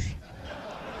runners.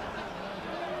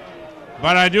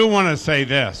 But I do want to say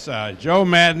this. Joe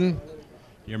Madden,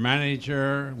 your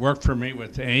manager, worked for me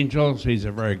with the Angels. He's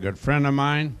a very good friend of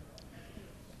mine.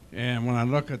 And when I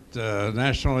look at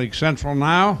National League Central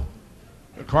now,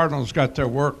 the Cardinals got their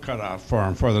work cut out for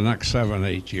them for the next 7,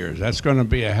 8 years. That's going to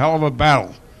be a hell of a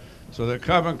battle. So the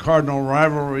Cub and Cardinal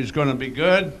rivalry is going to be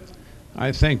good.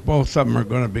 I think both of them are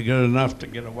going to be good enough to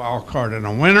get a wild card in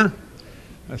a winner.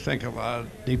 I think a lot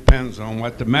depends on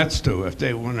what the Mets do. If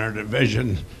they win their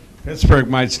division, Pittsburgh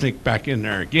might sneak back in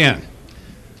there again.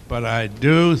 But I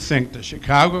do think the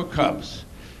Chicago Cubs,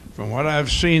 from what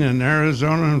I've seen in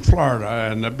Arizona and Florida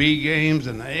and the B games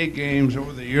and the A games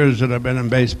over the years that I've been in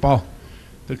baseball,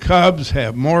 the Cubs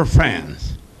have more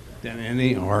fans than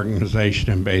any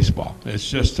organization in baseball. It's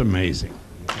just amazing.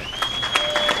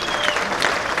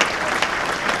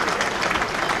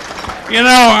 You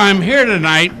know, I'm here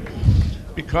tonight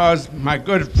because my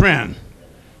good friend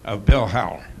of Bill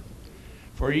Haller.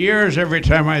 For years, every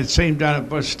time I'd seen him down at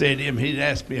Busch Stadium, he'd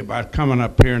ask me about coming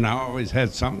up here, and I always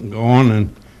had something going.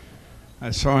 And I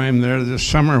saw him there this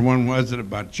summer. When was it?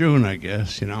 About June, I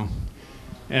guess, you know.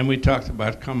 And we talked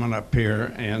about coming up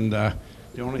here, and the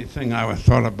only thing I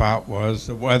thought about was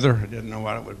the weather. I didn't know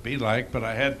what it would be like, but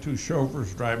I had two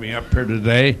chauffeurs drive me up here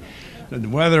today. The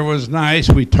weather was nice.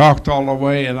 We talked all the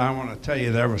way, and I want to tell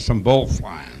you there was some bull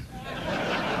flying.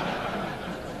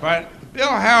 But Bill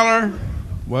Haller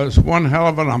was one hell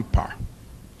of an umpire.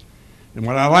 And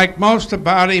what I liked most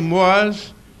about him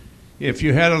was if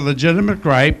you had a legitimate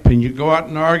gripe and you go out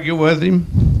and argue with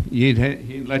him,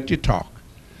 he'd let you talk.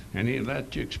 And he'd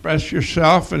let you express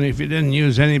yourself, and if you didn't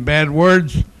use any bad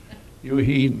words,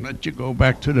 he'd let you go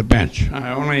back to the bench.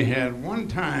 I only had one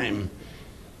time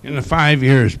in the 5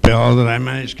 years, Bill, that I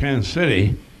managed Kansas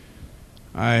City,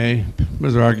 I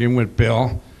was arguing with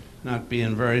Bill, not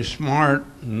being very smart,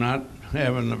 not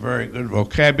having a very good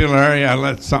vocabulary. I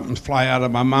let something fly out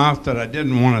of my mouth that I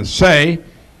didn't want to say.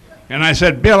 And I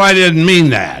said, Bill, I didn't mean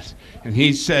that. And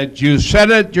he said, you said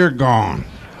it, you're gone.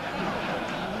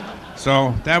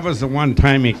 So that was the one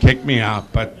time he kicked me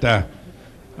out. But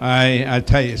I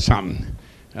tell you something.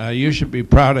 You should be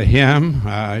proud of him.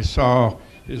 I saw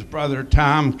his brother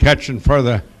Tom catching for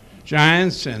the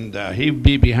Giants, and he'd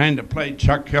be behind the plate.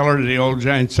 Chuck Keller, the old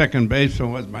Giants second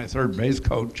baseman, was my third base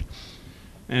coach.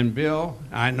 And Bill,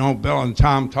 I know Bill and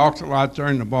Tom talked a lot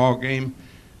during the ball game,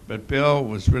 but Bill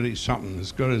was really something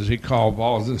as good as he called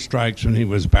balls and strikes when he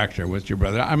was back there with your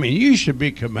brother. I mean, you should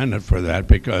be commended for that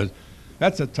because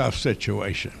that's a tough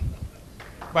situation.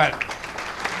 But,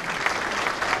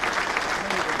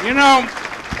 you know,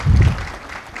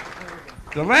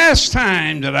 the last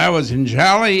time that I was in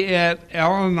Joliet,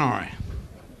 Illinois,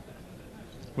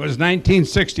 was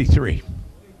 1963.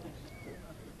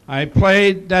 I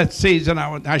played that season.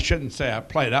 I shouldn't say I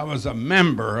played. I was a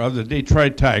member of the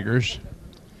Detroit Tigers.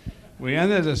 We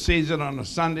ended the season on a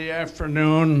Sunday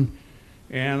afternoon,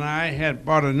 and I had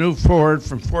bought a new Ford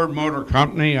from Ford Motor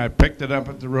Company. I picked it up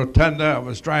at the Rotunda. I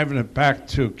was driving it back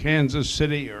to Kansas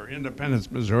City or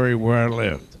Independence, Missouri, where I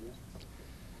lived.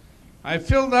 I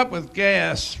filled up with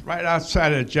gas right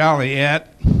outside of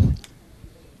Joliet,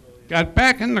 got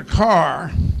back in the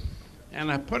car,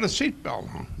 and I put a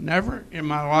seatbelt on. Never in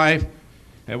my life,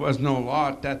 there was no law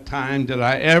at that time, did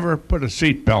I ever put a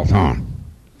seatbelt on.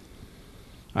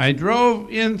 I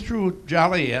drove in through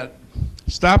Joliet,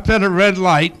 stopped at a red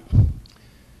light,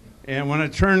 and when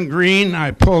it turned green,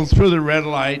 I pulled through the red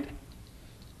light,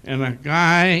 and a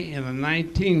guy in a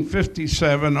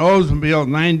 1957 Oldsmobile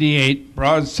 98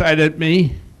 broadsided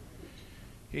me.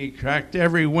 He cracked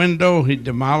every window, he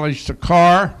demolished the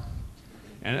car,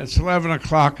 and it's 11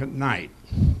 o'clock at night.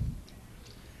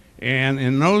 And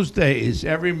in those days,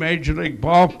 every Major League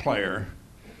ball player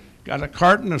got a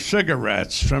carton of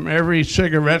cigarettes from every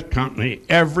cigarette company.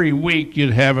 Every week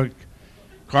you'd have a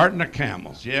carton of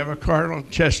Camels, you have a carton of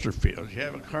Chesterfields, you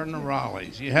have a carton of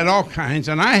Raleighs, you had all kinds.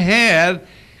 And I had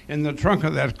in the trunk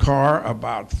of that car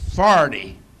about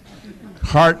 40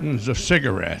 cartons of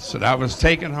cigarettes that I was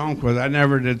taking home because I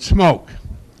never did smoke.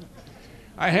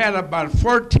 I had about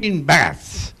 14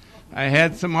 bats. I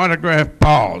had some autographed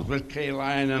balls with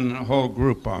K-Line and the whole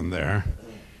group on there.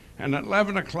 And at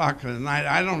 11 o'clock at night,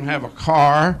 I don't have a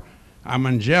car. I'm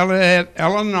in Joliet,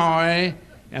 Illinois,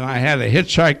 and I had a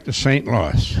hitchhike to St.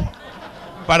 Louis.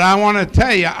 But I want to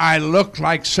tell you, I looked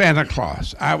like Santa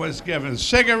Claus. I was giving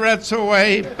cigarettes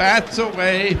away, bats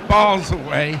away, balls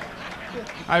away.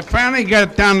 I finally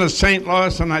got down to St.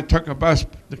 Louis, and I took a bus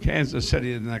to Kansas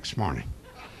City the next morning.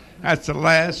 That's the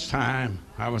last time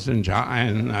I was in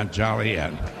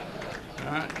Joliet.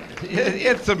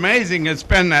 It's amazing it's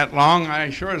been that long. I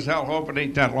sure as hell hope it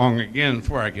ain't that long again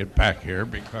before I get back here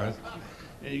because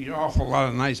you get an awful lot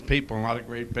of nice people and a lot of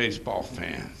great baseball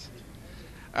fans.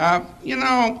 You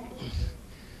know,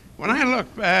 when I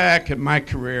look back at my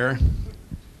career,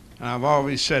 and I've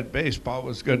always said baseball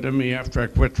was good to me after I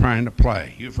quit trying to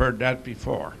play. You've heard that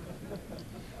before.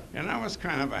 And I was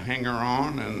kind of a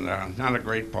hanger-on and not a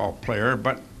great ball player,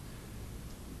 but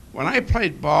When I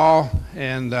played ball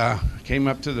and came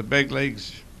up to the big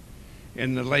leagues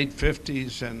in the late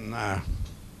 50s, and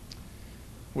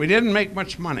we didn't make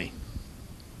much money.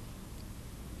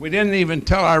 We didn't even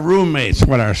tell our roommates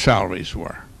what our salaries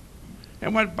were.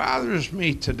 And what bothers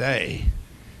me today,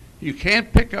 you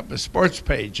can't pick up a sports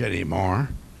page anymore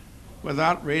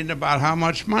without reading about how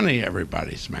much money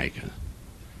everybody's making.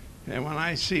 And when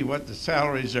I see what the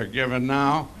salaries are given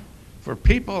now for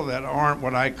people that aren't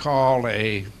what I call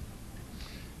an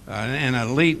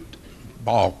elite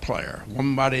ball player,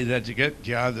 somebody that you get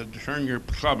to turn your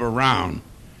club around.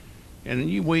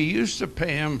 And we used to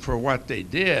pay them for what they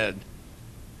did.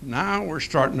 Now we're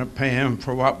starting to pay them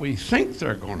for what we think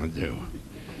they're going to do.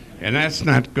 And that's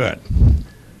not good.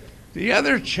 The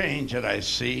other change that I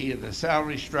see in the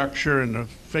salary structure in the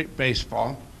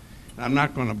baseball, and I'm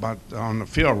not going about on the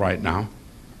field right now,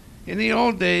 in the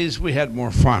old days we had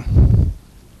more fun.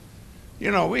 You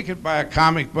know, we could buy a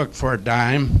comic book for a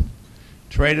dime,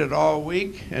 trade it all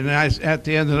week, and at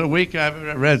the end of the week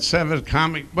I read 7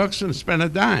 comic books and spent a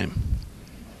dime.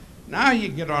 Now you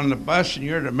get on the bus and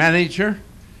you're the manager,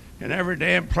 and every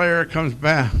damn player comes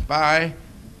by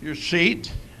your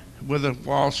seat with a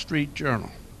Wall Street Journal.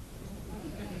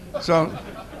 So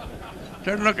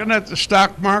they're looking at the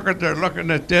stock market, they're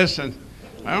looking at this, and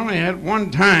I only had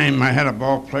one time I had a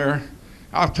ball player.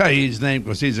 I'll tell you his name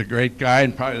because he's a great guy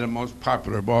and probably the most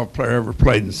popular ball player ever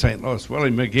played in St. Louis,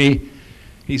 Willie McGee.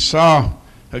 He saw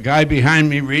a guy behind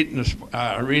me reading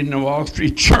the Wall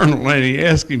Street Journal, and he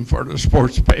asked him for the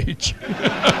sports page.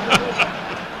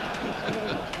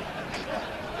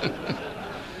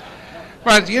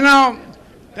 But, you know,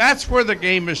 that's where the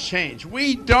game has changed.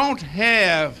 We don't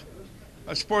have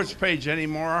a sports page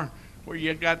anymore where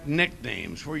you got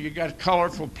nicknames, where you got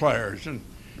colorful players. And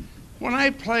when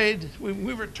I played, we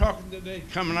were talking today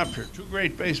coming up here. 2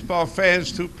 great baseball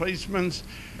fans, 2 policemen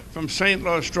from St.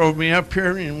 Louis drove me up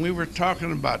here, and we were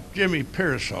talking about Jimmy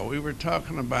Pearsall. We were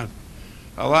talking about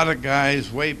a lot of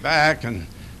guys way back, and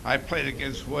I played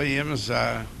against Williams,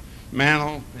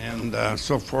 Mantle, and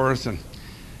so forth. And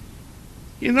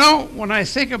you know, when I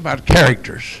think about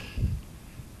characters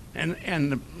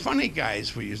and the funny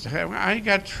guys we used to have, I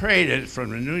got traded from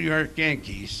the New York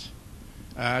Yankees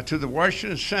to the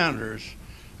Washington Senators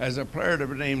as a player to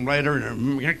be named later in a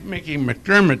Mickey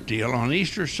McDermott deal on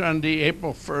Easter Sunday,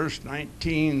 April 1st,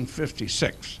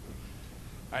 1956.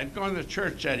 I'd gone to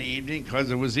church that evening because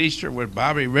it was Easter with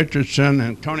Bobby Richardson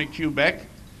and Tony Kubek.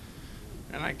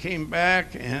 And I came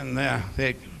back, and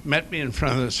they met me in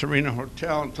front of the Serena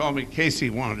Hotel and told me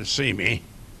Casey wanted to see me.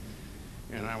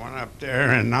 And I went up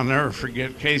there, and I'll never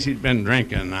forget, Casey'd been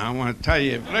drinking. Now, I want to tell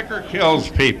you, if liquor kills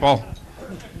people,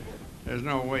 there's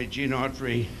no way Gene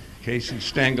Autry, Casey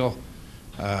Stengel,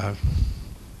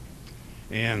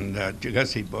 and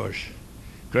Gussie Bush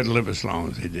could live as long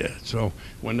as they did. So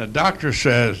when the doctor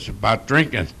says about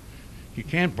drinking, you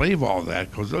can't believe all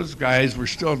that, because those guys were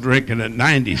still drinking at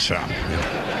 90-something.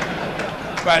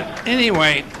 But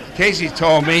anyway, Casey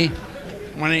told me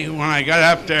when I got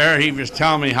up there, he was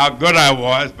telling me how good I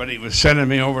was, but he was sending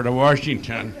me over to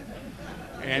Washington.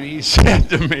 And he said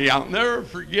to me, I'll never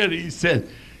forget, he said,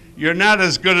 "You're not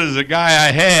as good as the guy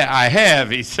I have,"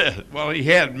 he said. Well, he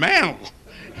had Mantle.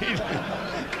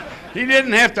 He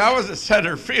didn't have to. I was a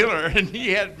center fielder, and he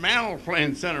had Mantle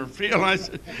playing center field. I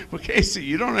said, "Well, Casey,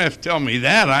 you don't have to tell me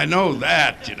that. I know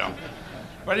that, you know."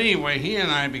 But anyway, he and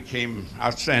I became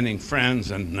outstanding friends,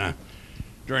 and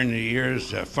during the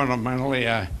years, fundamentally,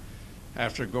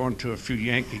 after going to a few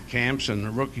Yankee camps and the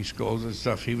rookie schools and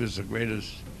stuff, he was the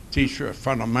greatest teacher of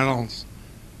fundamentals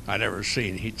I'd ever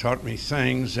seen. He taught me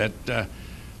things that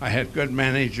I had good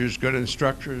managers, good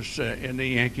instructors in the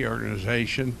Yankee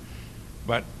organization,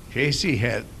 but Casey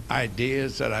had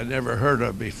ideas that I never heard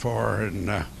of before, and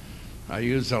I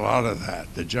used a lot of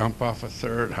that, to jump off a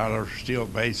third, how to steal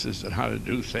bases, and how to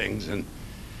do things. And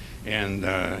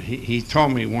he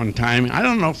told me one time, I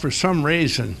don't know, for some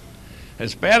reason,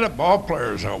 as bad a ball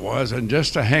player as I was, and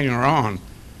just a hanger-on,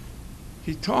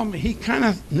 he told me he kind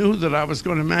of knew that I was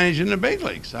going to manage in the big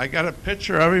leagues. I got a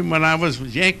picture of him when I was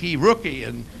Yankee rookie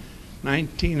in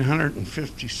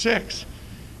 1956.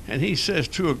 And he says,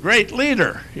 to a great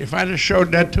leader, if I'd have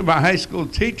showed that to my high school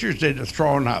teachers, they'd have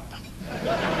thrown up.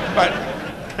 But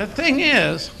the thing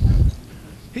is,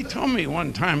 he told me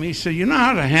one time, he said, you know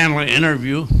how to handle an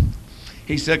interview?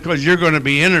 He said, because you're going to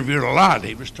be interviewed a lot.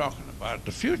 He was talking about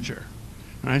the future.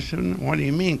 And I said, what do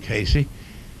you mean, Casey?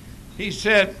 He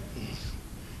said,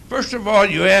 first of all,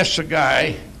 you ask the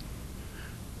guy,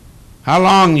 how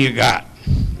long you got?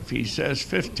 If he says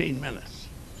 15 minutes.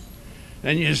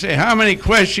 Then you say, how many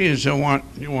questions you want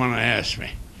to ask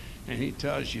me? And he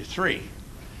tells you 3.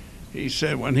 He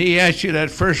said, when he asked you that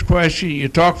first question, you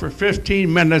talk for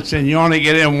 15 minutes and you only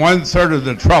get in 1/3 of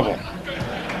the trouble.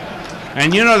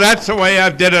 And you know, that's the way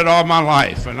I've did it all my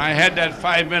life. And I had that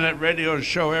 5-minute radio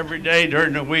show every day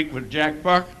during the week with Jack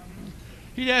Buck.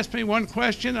 He'd ask me one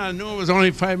question. I knew it was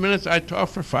only 5 minutes. I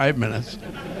talked for 5 minutes.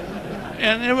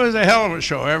 And it was a hell of a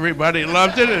show. Everybody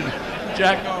loved it. And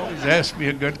Jack always asked me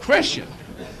a good question.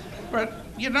 But,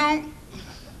 you know,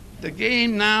 the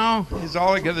game now is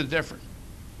altogether different.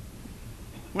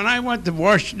 When I went to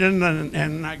Washington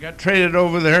and I got traded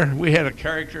over there, we had a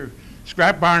character,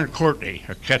 Scrap Barn Courtney,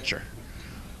 a catcher.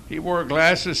 He wore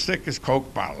glasses thick as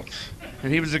Coke bottles.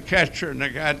 And he was a catcher, and the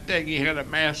god dang, he had a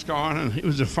mask on, and he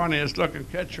was the funniest looking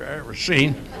catcher I ever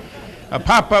seen. A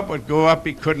pop-up would go up,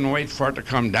 he couldn't wait for it to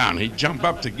come down. He'd jump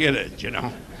up to get it, you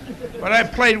know. But I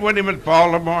played with him at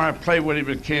Baltimore, I played with him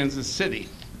at Kansas City.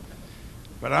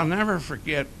 But I'll never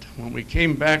forget when we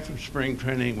came back from spring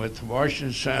training with the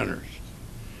Washington Senators.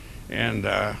 And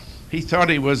he thought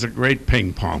he was a great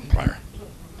ping pong player.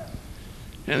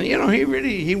 And you know,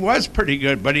 he was pretty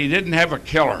good, but he didn't have a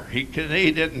killer. He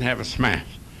didn't have a smash.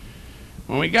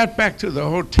 When we got back to the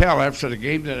hotel after the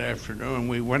game that afternoon,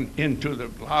 we went into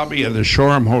the lobby of the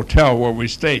Shoreham Hotel where we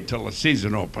stayed till the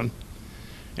season opened.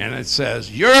 And it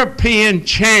says, European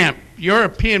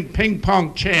ping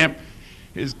pong champ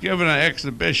is giving an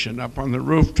exhibition up on the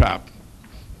rooftop.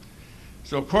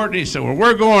 So Courtney said, well,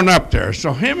 we're going up there.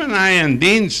 So him and I and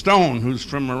Dean Stone, who's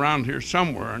from around here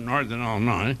somewhere in northern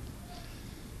Illinois,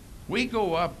 we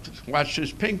go up to watch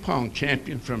this ping pong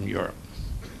champion from Europe.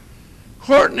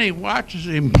 Courtney watches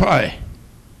him play.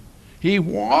 He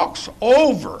walks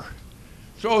over,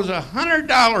 throws a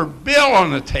 $100 bill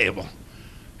on the table,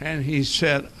 and he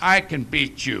said, I can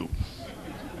beat you.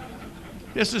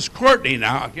 This is Courtney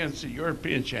now against the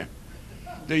European champ.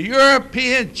 The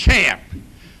European champ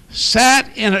sat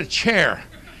in a chair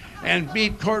and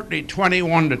beat Courtney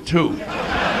 21-2.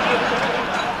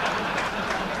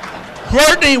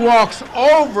 Courtney walks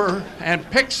over and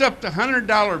picks up the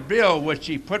 $100 bill, which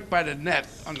he put by the net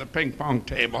on the ping pong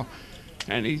table,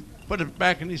 and he put it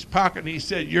back in his pocket, and he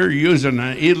said, you're using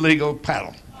an illegal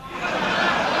paddle.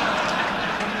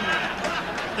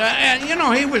 And, you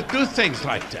know, he would do things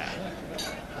like that.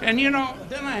 And, you know,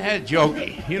 then I had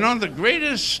Yogi. You know, the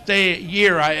greatest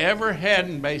year I ever had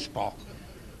in baseball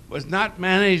was not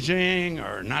managing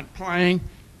or not playing,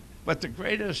 but the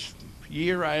greatest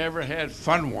year I ever had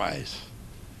fun-wise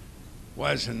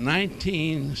was in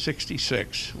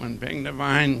 1966 when Bing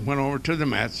Devine went over to the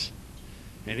Mets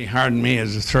and he hired me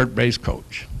as a third base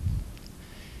coach.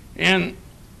 And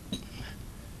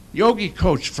Yogi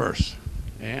coached first.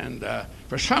 And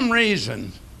for some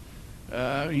reason,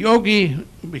 Yogi,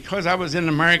 because I was in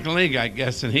the American League, I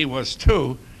guess, and he was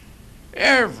too,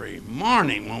 every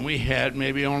morning when we had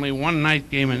maybe only one night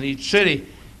game in each city,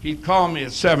 he'd call me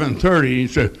at 7:30 and he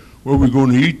said, what are we going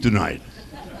to eat tonight?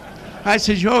 I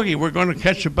said, Yogi, we're going to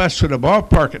catch a bus to the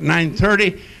ballpark at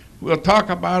 9:30. We'll talk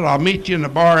about it. I'll meet you in the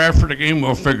bar after the game.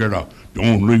 We'll figure it out.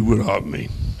 Don't leave without me.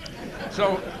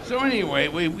 So anyway,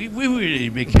 we really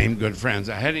became good friends.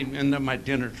 I had him into my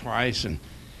dinner twice, and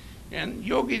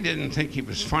Yogi didn't think he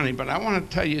was funny, but I want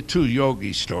to tell you two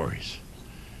Yogi stories.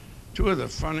 Two of the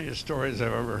funniest stories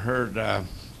I've ever heard.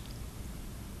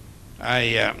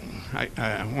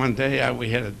 One day we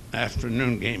had an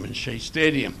afternoon game in Shea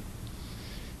Stadium.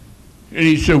 And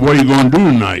he said, what are you going to do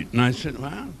tonight? And I said,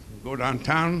 well, go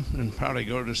downtown and probably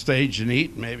go to the stage and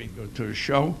eat, maybe go to a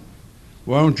show.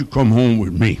 Why don't you come home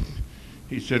with me?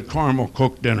 He said, Carm will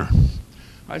cook dinner.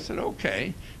 I said,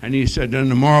 okay. And he said, then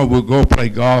tomorrow we'll go play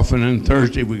golf, and then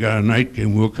Thursday we got a night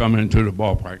game, we'll come into the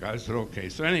ballpark. I said, okay.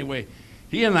 So anyway,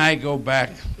 he and I go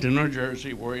back to New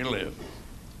Jersey where he lived.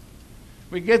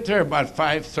 We get there about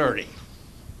 5:30.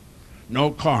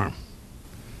 No Carm.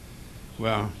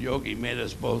 Well, Yogi made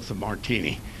us both a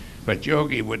martini. But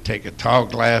Yogi would take a tall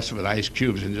glass with ice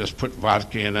cubes and just put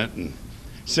vodka in it and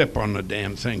sip on the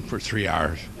damn thing for 3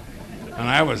 hours.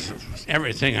 And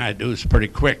everything I do is pretty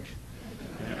quick.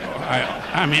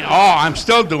 I'm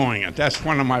still doing it. That's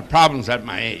one of my problems at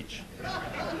my age.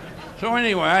 So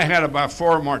anyway, I had about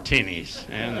 4 martinis.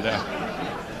 And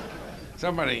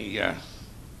somebody,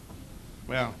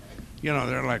 well, you know,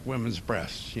 they're like women's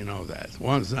breasts, you know that.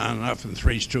 One's not enough and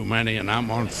 3's too many, and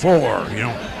I'm on 4, you know.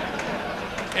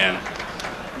 And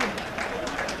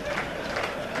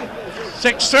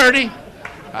 6:30,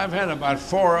 I've had about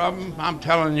 4 of them. I'm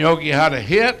telling Yogi how to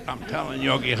hit. I'm telling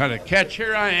Yogi how to catch.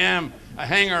 Here I am, a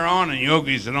hanger-on, and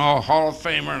Yogi's an all Hall of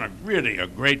Famer and really a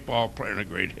great ball player and a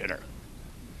great hitter.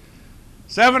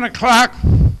 7 o'clock,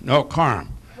 no Carm.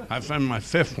 I found my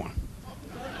 5th one.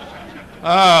 Oh,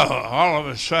 all of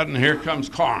a sudden, here comes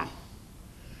Carm.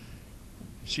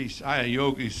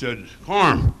 Yogi said,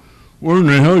 Carm, where in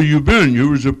the hell you been? You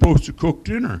were supposed to cook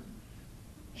dinner.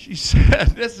 She said,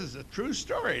 this is a true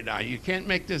story now. You can't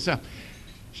make this up.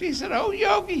 She said, oh,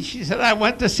 Yogi, she said, I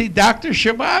went to see Dr.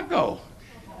 Shivago.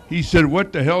 He said,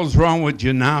 what the hell's wrong with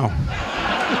you now?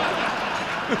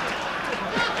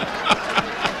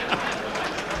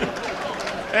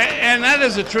 And that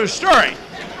is a true story.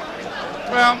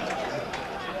 Well,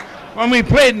 when we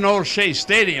played in Old Shea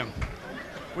Stadium,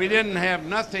 we didn't have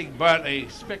nothing but a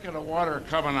spigot of water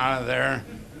coming out of there.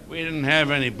 We didn't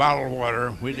have any bottled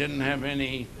water. We didn't have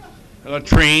any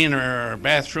latrine or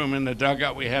bathroom in the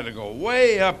dugout. We had to go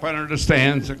way up under the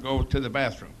stands to go to the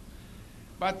bathroom.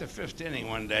 About the 5th inning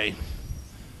one day,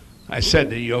 I said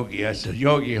to Yogi, I said,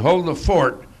 Yogi, hold the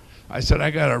fort. I said,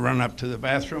 I got to run up to the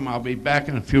bathroom. I'll be back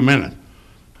in a few minutes.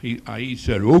 He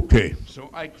said, okay. So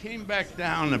I came back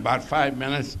down in about 5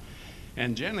 minutes,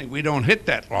 and generally we don't hit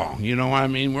that long. You know what I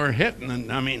mean? We're hitting, and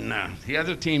the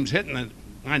other team's hitting it.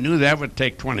 I knew that would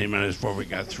take 20 minutes before we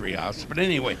got 3 outs. But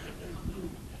anyway,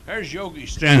 there's Yogi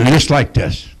standing just like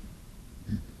this.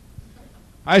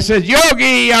 I said,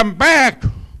 Yogi, I'm back.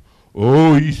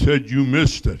 Oh, he said, you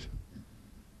missed it.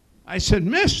 I said,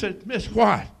 missed it? Missed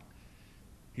what?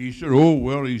 He said, oh,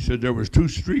 well, he said, there was 2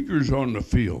 streakers on the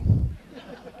field.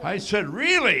 I said,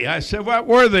 really? I said, what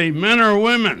were they, men or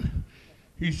women?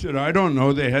 He said, I don't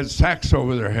know. They had sacks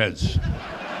over their heads.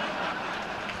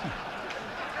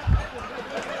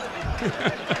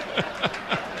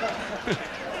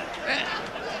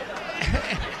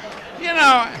 You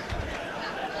know,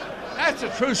 that's a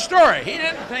true story. He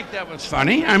didn't think that was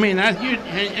funny. I mean,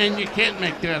 and you can't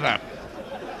make that up.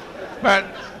 But,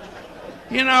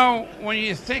 you know, when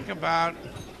you think about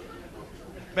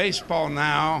baseball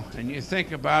now, and you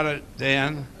think about it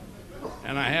then,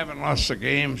 and I haven't lost a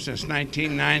game since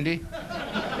 1990,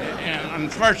 and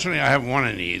unfortunately I haven't won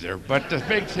any either, but the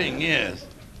big thing is,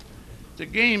 the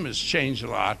game has changed a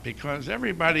lot because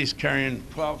everybody's carrying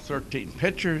 12, 13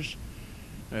 pitchers.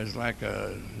 It's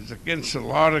against the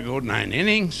law to go 9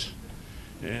 innings.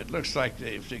 It looks like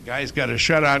if the guy's got a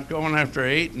shutout going after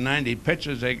 8 and 90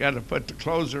 pitches, they got to put the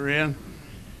closer in.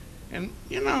 And,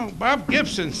 you know, Bob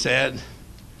Gibson said,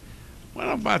 what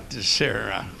about this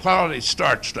here quality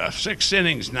start stuff? 6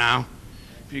 innings now.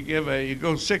 If you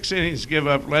go 6 innings, give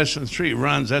up less than 3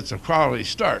 runs, that's a quality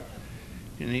start.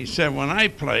 And he said, when I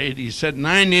played, he said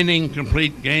 9-inning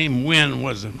complete game win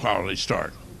was a quality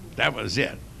start. That was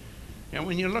it. And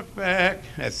when you look back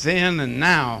at then and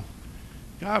now,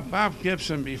 God, Bob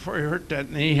Gibson, before he hurt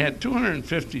that knee, had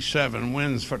 257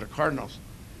 wins for the Cardinals,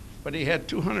 but he had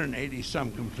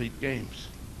 280-some complete games.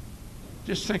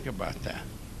 Just think about that.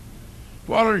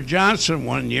 Walter Johnson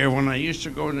one year, when I used to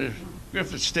go to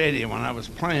Griffith Stadium when I was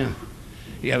playing,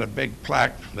 he had a big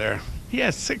plaque there. He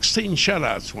had 16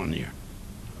 shutouts one year.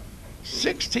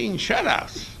 16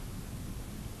 shutouts.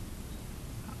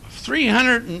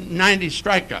 390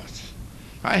 strikeouts.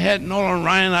 I had Nolan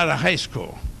Ryan out of high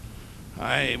school.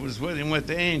 I was with him with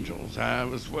the Angels. I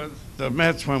was with the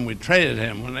Mets when we traded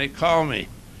him. When they called me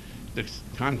to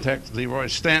contact Leroy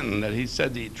Stanton, that he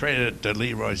said he traded to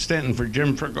Leroy Stanton for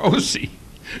Jim Fregosi.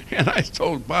 And I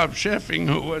told Bob Sheffing,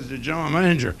 who was the general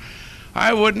manager,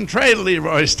 I wouldn't trade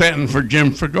Leroy Stanton for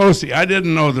Jim Fregosi. I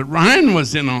didn't know that Ryan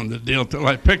was in on the deal till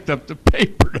I picked up the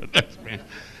paper the next man.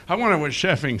 I wonder what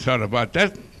Sheffing thought about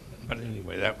that. But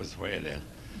anyway, that was the way it is.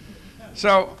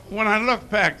 So when I look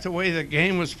back the way the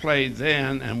game was played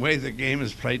then and the way the game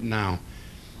is played now,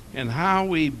 and how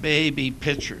we baby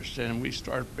pitchers, and we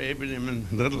start babying them in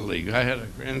Little League. I had a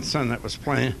grandson that was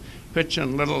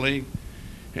pitching Little League,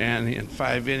 and in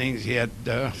 5 innings he had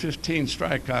 15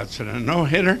 strikeouts and a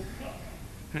no-hitter,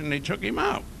 and they took him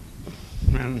out.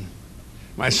 And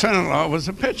my son-in-law was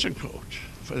a pitching coach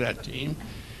for that team,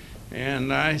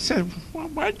 and I said, well,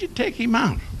 why'd you take him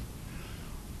out?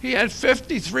 He had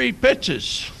 53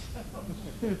 pitches.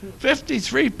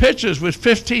 53 pitches with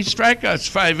 15 strikeouts,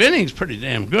 5 innings, pretty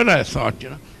damn good, I thought, you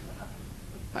know.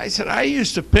 I said, I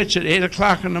used to pitch at 8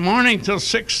 o'clock in the morning till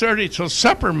 6:30 till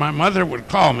supper. My mother would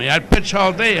call me. I'd pitch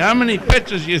all day. How many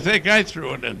pitches do you think I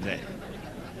threw in a day?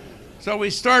 So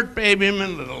we start babying them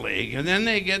in Little League, and then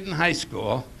they get in high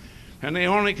school, and they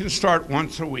only can start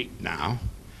once a week now,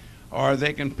 or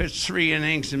they can pitch 3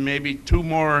 innings and maybe 2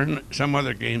 more in some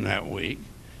other game that week.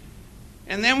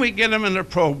 And then we get them in the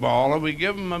pro ball, and we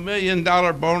give them $1 million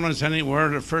bonus anywhere.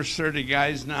 The first 30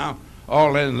 guys now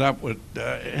all end up with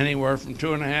anywhere from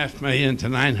 $2.5 million to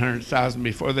 $900,000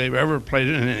 before they've ever played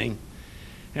an inning.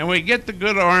 And we get the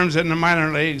good arms in the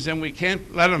minor leagues, and we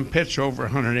can't let them pitch over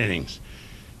 100 innings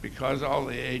because all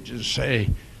the agents say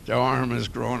the arm is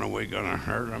growing and we're going to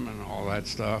hurt them and all that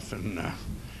stuff. And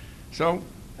so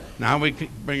Now we can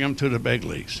bring them to the big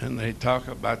leagues, and they talk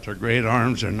about their great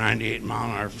arms, their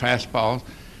 98-mile-an-hour fastballs.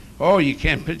 Oh, you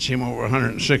can't pitch him over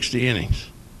 160 innings.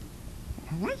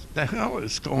 What the hell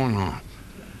is going on?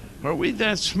 Are we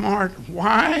that smart?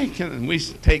 Why can we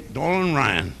take Nolan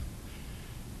Ryan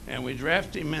and we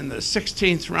draft him in the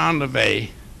 16th round of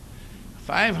A,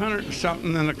 500 and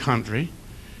something in the country,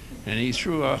 and he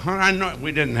threw I know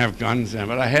we didn't have guns then,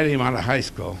 but I had him out of high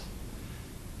school.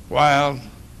 Wild,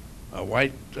 a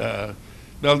white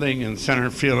building in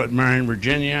center field at Marion,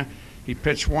 Virginia. He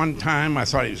pitched one time. I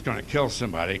thought he was going to kill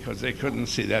somebody because they couldn't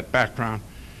see that background,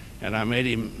 and I made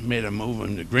a move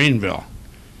him to Greenville.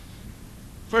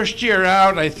 First year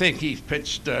out, I think he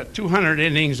pitched 200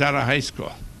 innings out of high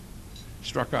school.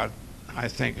 Struck out, I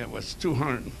think it was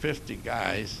 250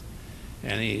 guys,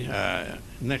 and he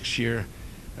next year,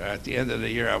 at the end of the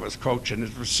year, I was coaching.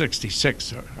 It was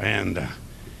 66, and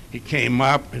he came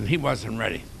up, and he wasn't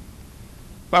ready.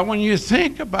 But when you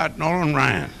think about Nolan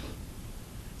Ryan,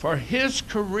 for his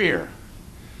career,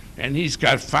 and he's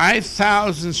got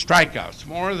 5,000 strikeouts,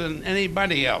 more than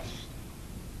anybody else,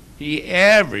 he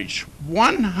averaged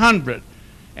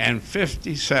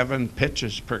 157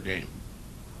 pitches per game.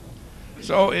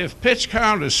 So if pitch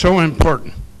count is so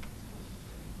important,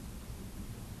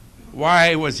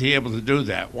 why was he able to do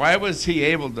that? Why was he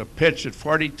able to pitch at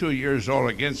 42 years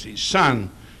old against his son,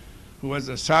 who was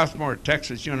a sophomore at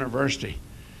Texas University?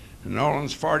 And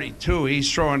Nolan's 42,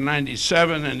 he's throwing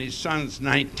 97, and his son's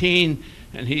 19,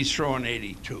 and he's throwing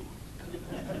 82.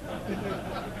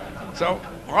 So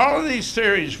all of these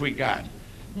theories we got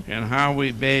and how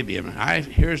we baby him,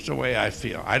 here's the way I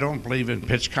feel. I don't believe in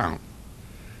pitch count.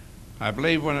 I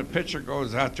believe when a pitcher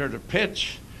goes out there to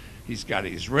pitch, he's got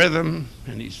his rhythm,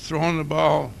 and he's throwing the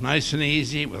ball nice and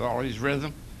easy with all his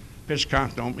rhythm. Pitch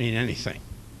count don't mean anything.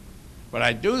 But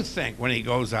I do think when he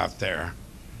goes out there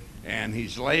and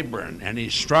he's laboring and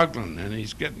he's struggling and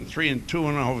he's getting 3 and 2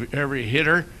 on every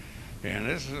hitter, and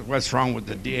this is what's wrong with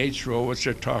the DH rule, which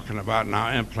they're talking about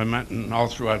now implementing all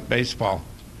throughout baseball.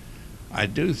 I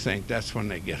do think that's when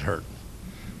they get hurt.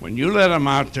 When you let them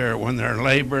out there when they're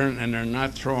laboring and they're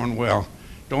not throwing well,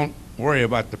 don't worry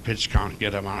about the pitch count,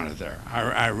 get them out of there.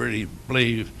 I really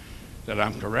believe that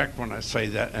I'm correct when I say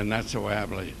that, and that's the way I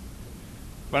believe.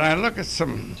 But I look at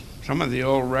some of the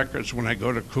old records when I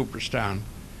go to Cooperstown,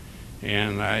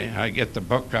 and I get the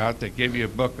book out. They give you a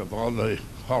book of all the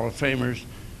Hall of Famers.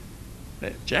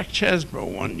 Jack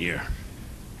Chesbro one year,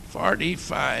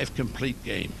 45 complete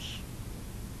games.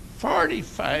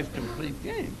 45 complete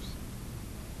games.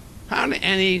 And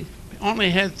he only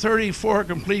had 34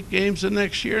 complete games the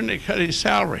next year, and they cut his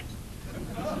salary.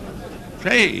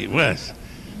 Hey, Wes,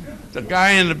 the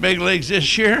guy in the big leagues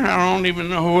this year, I don't even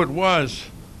know who it was.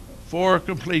 4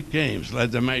 complete games,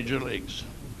 led the major leagues.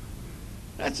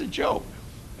 That's a joke.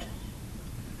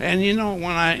 And you know,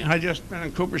 when I just been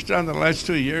in Cooperstown the last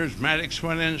 2 years, Maddox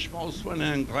went in, Schmaltz went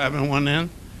in, Glavine went in.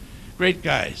 Great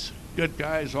guys, good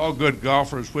guys, all good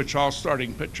golfers, which all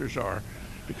starting pitchers are,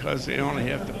 because they only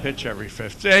have to pitch every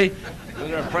 5th day.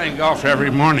 They're playing golf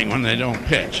every morning when they don't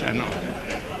pitch, I know.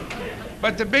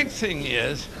 But the big thing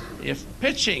is, if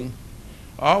pitching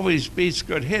always beats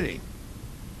good hitting,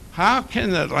 how can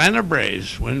the Atlanta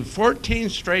Braves win 14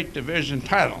 straight division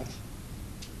titles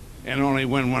and only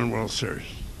win 1 World Series?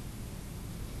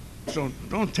 So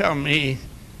don't tell me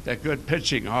that good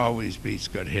pitching always beats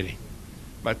good hitting.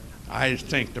 But I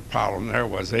think the problem there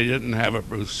was they didn't have a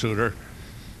Bruce Sutter,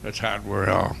 a Todd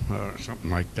Worrell, or something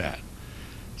like that.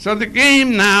 So the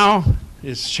game now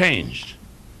is changed.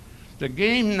 The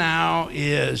game now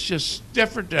is just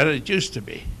different than it used to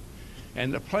be.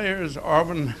 And the players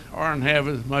aren't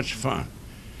having as much fun.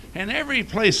 And every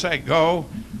place I go,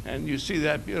 and you see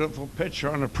that beautiful picture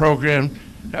on the program,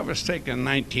 that was taken in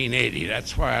 1980.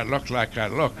 That's why I look like I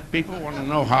look. People want to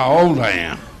know how old I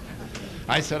am.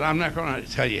 I said, I'm not going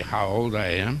to tell you how old I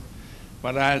am,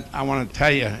 but I'm going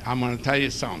to tell you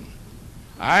something.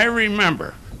 I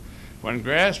remember when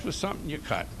grass was something you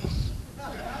cut,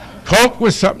 Coke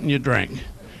was something you drank,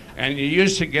 and you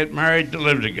used to get married to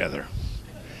live together.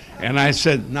 And I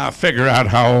said, now figure out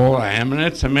how old I am. And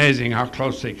it's amazing how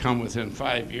close they come within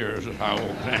 5 years of how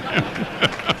old I am.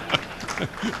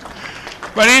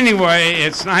 But anyway,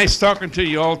 it's nice talking to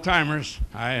you old-timers.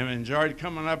 I have enjoyed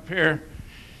coming up here.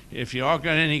 If you all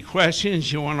got any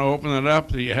questions, you want to open it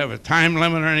up, do you have a time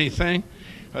limit or anything?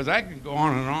 Because I can go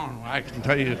on and on. I can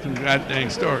tell you some goddamn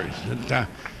stories. And,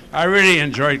 I really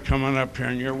enjoyed coming up here,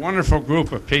 and you're a wonderful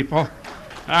group of people.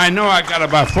 I know I got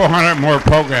about 400 more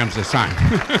programs to sign.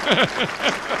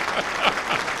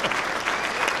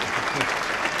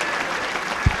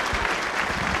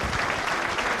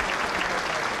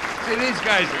 Hey, these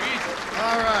guys are easy.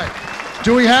 All right.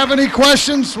 Do we have any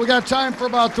questions? We got time for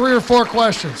about 3 or 4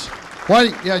 questions.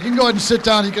 Yeah, you can go ahead and sit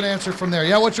down. You can answer from there.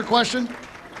 Yeah, what's your question?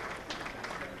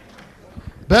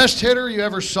 Best hitter you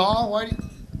ever saw, Whitey?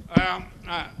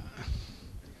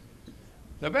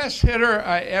 The best hitter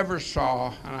I ever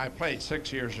saw, and I played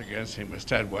 6 years against him, was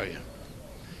Ted Williams.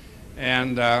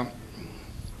 And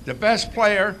the best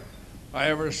player I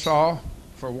ever saw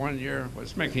for 1 year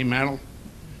was Mickey Mantle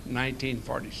in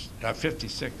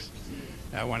 1956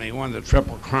 when he won the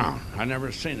Triple Crown. I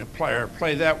never seen a player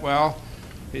play that well.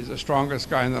 He's the strongest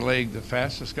guy in the league. The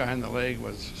fastest guy in the league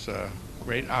was a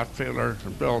great outfielder,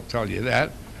 and Bill will tell you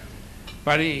that.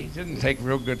 But he didn't take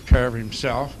real good care of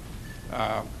himself.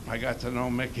 I got to know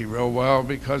Mickey real well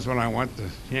because when I went to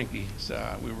Yankees,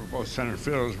 we were both center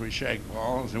fielders. We shagged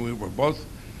balls, and we were both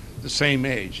the same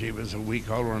age. He was a week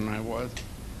older than I was.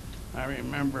 I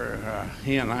remember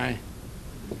he and I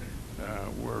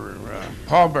were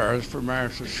pallbearers for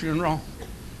Maris's funeral,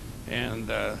 and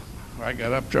I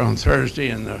got up there on Thursday,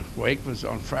 and the wake was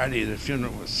on Friday. The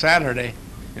funeral was Saturday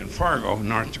in Fargo,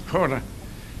 North Dakota.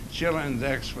 Chill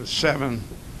index was 7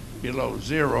 below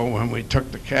 0 when we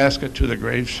took the casket to the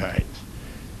gravesite.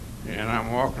 And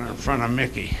I'm walking in front of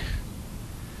Mickey.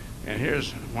 And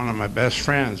here's one of my best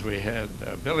friends. We had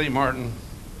Billy Martin,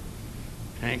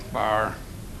 Hank Bauer,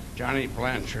 Johnny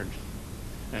Blanchard,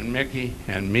 and Mickey,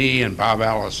 and me and Bob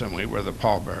Allison. We were the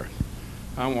pallbearers.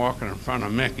 I'm walking in front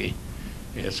of Mickey.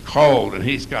 It's cold, and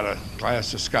he's got a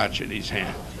glass of scotch in his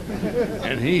hand.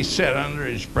 And he said under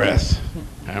his breath,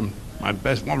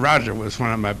 Roger was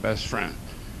one of my best friends.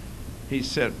 He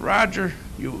said, "Roger,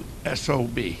 you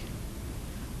SOB.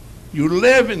 You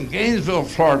live in Gainesville,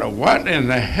 Florida. What in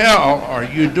the hell are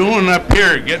you doing up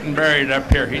here, getting buried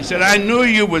up here?" He said, "I knew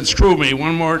you would screw me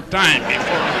one more time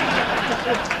before."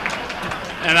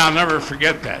 And I'll never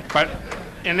forget that. But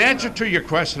in answer to your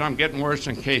question, I'm getting worse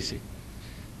than Casey.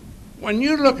 When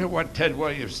you look at what Ted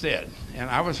Williams did, and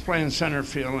I was playing center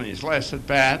field in his last at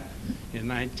bat in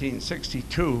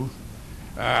 1962,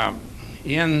 I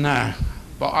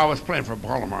was playing for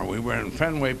Baltimore. We were in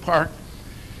Fenway Park,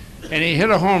 and he hit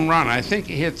a home run. I think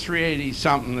he hit 380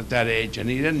 something at that age, and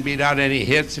he didn't beat out any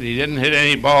hits, and he didn't hit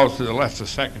any balls to the left of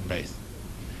second base.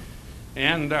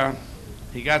 And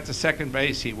he got to second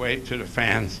base. He waved to the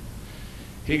fans.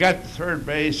 He got to third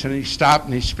base, and he stopped,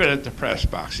 and he spit at the press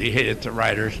box. He hated the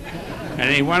writers. And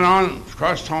he went on,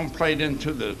 crossed home plate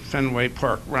into the Fenway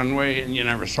Park runway, and you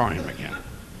never saw him again.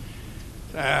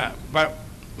 But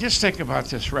just think about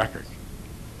this record.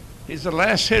 He's the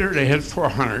last hitter to hit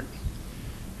 400,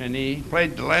 and he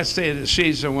played the last day of the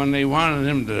season when they wanted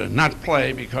him to not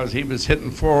play because he was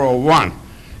hitting 401.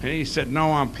 And he said,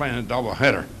 "No, I'm playing a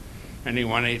doubleheader." And he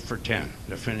won 8 for 10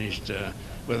 to finish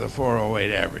with a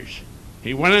 408 average.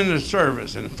 He went into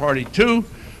service in 42,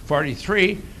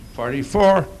 43,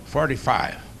 44,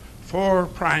 45. 4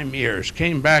 prime years.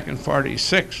 Came back in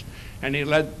 46, and he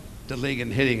led the league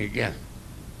in hitting again.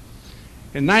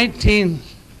 In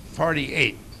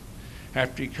 1948,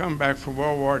 after he come back from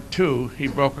World War II, he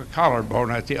broke a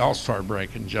collarbone at the All-Star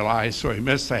break in July, so he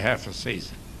missed a half a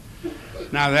season.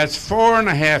 Now that's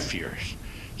 4.5 years.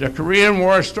 The Korean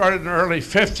War started in the early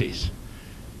 50s.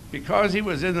 Because he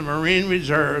was in the Marine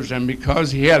Reserves and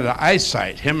because he had the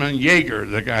eyesight, him and Yeager,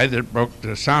 the guy that broke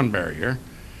the sound barrier,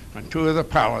 and 2 of the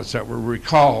pilots that were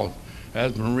recalled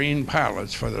as Marine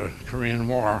pilots for the Korean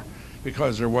War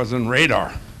because there wasn't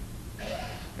radar.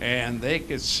 And they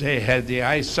could say had the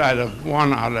eyesight of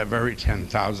 1 out of every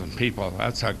 10,000 people.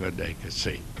 That's how good they could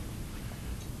see.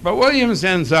 But Williams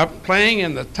ends up playing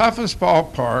in the toughest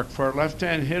ballpark for a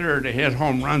left-hand hitter to hit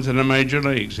home runs in the major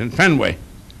leagues, in Fenway.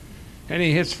 And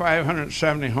he hits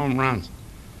 570 home runs.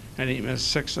 And he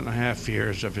missed 6.5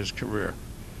 years of his career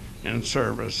in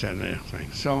service and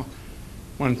everything. So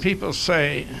when people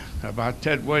say about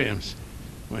Ted Williams,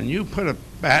 when you put a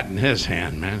bat in his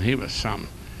hand, man, he was something.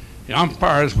 The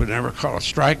umpires would never call a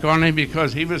strike on him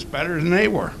because he was better than they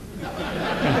were.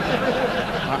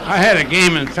 I had a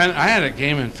game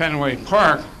in Fenway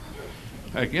Park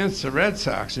against the Red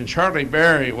Sox, and Charlie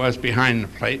Berry was behind the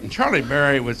plate. And Charlie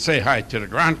Berry would say hi to the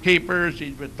groundkeepers.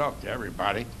 He would talk to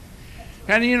everybody.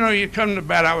 And you know, you come to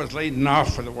bat. I was leading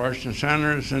off for the Washington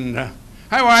Senators, and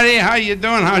hi, Whitey, how you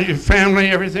doing? How's your family?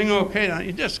 Everything okay? Now,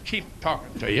 you just keep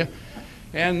talking to you.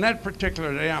 And that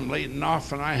particular day, I'm leading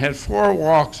off, and I had 4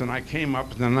 walks, and I came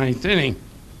up in the 9th inning.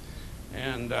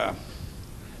 And hi,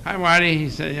 Whitey. He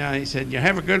said, "Yeah." He said, "You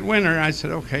have a good winter." I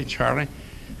said, "Okay, Charlie."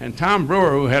 And Tom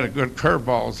Brewer, who had a good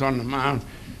curveball, was on the mound,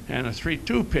 and a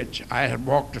 3-2 pitch. I had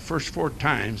walked the first 4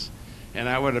 times, and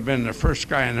I would have been the first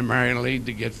guy in the American League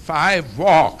to get 5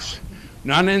 walks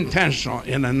none intentional,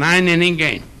 in a 9-inning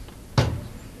game.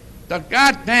 The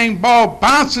goddamn ball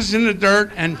bounces in the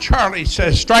dirt, and Charlie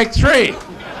says, strike 3.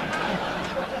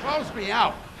 Throws me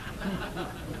out.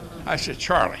 I said,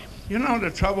 Charlie, you know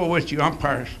the trouble with you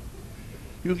umpires?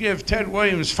 You give Ted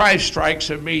Williams 5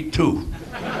 strikes and me 2.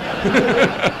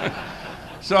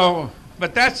 So,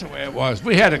 but that's the way it was.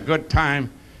 We had a good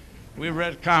time. We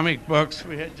read comic books.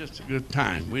 We had just a good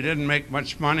time. We didn't make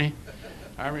much money.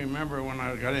 I remember when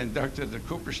I got inducted to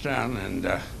Cooperstown, and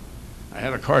I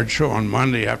had a card show on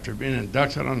Monday after being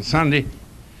inducted on Sunday.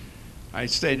 I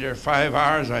stayed there 5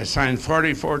 hours. I signed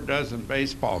 44 dozen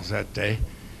baseballs that day.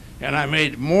 And I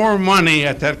made more money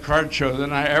at that card show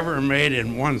than I ever made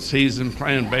in one season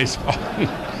playing baseball.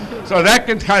 So that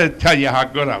can kind of tell you how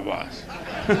good I was.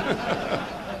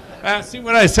 See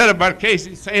what I said about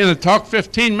Casey saying to talk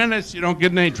 15 minutes, you don't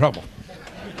get in any trouble.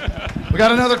 We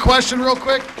got another question real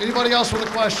quick. Anybody else with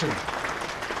a question?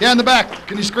 Yeah, in the back.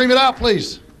 Can you scream it out,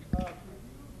 please?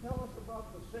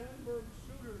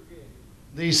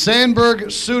 The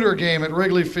Sandberg-Suter game at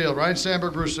Wrigley Field, right?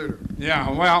 Sandberg, Bruce Suter.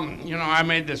 Yeah, well, you know, I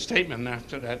made the statement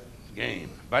after that game.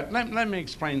 But let me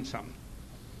explain something.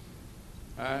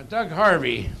 Doug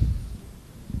Harvey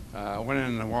went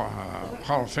in the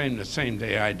Hall of Fame the same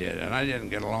day I did, and I didn't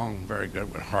get along very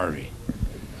good with Harvey.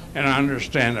 And I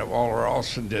understand that Walter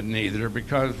Olson didn't either,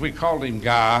 because we called him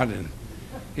God, and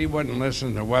he wouldn't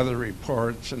listen to weather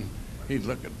reports, and he'd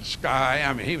look at the sky.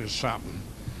 I mean, he was something.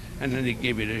 And then he'd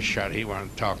give you this shot. He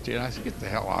wanted to talk to you. I said, get the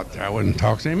hell out there. I wouldn't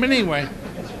talk to him. But anyway,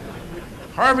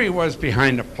 Harvey was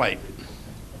behind the plate.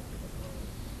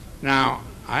 Now,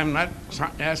 I'm not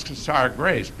asking sour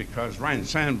grace, because Ryan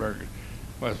Sandberg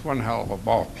was one hell of a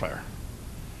ball player.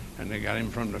 And they got him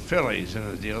from the Phillies in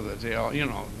a deal that they all, you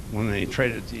know, when they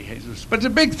traded DeJesus. But the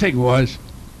big thing was,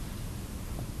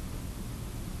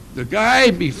 the guy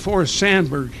before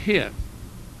Sandberg hit,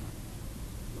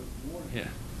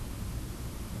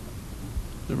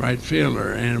 the right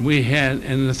fielder, and we had,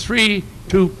 and the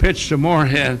 3-2 pitch to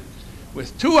Moorhead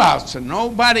with 2 outs and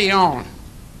nobody on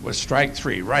was strike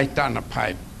 3 right down the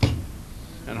pipe,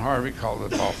 and Harvey called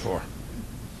it ball 4.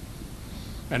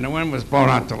 And the wind was blown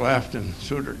out to left, and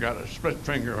Suter got a split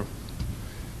finger.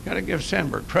 Got to give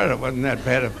Sandberg credit. It wasn't that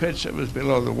bad a pitch. It was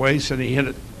below the waist, and he hit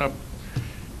it up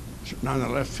on the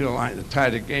left field line to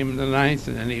tie the game in the 9th,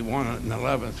 and then he won it in the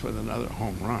 11th with another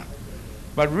home run.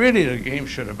 But really, the game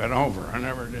should have been over. I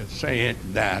never did say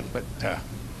that, but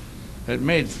it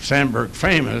made Sandberg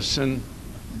famous. And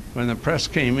when the press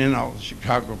came in, all the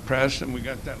Chicago press, and we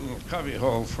got that little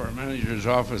cubbyhole for a manager's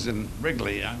office in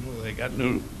Wrigley. I know they got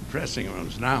new dressing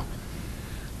rooms now.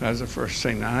 That was the first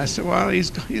thing. And I said, well,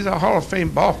 he's a Hall of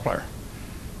Fame ball player.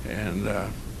 And,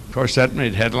 of course, that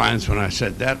made headlines when I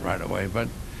said that right away. But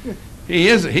he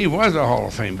was a Hall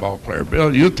of Fame ball player.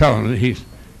 Bill, you tell him he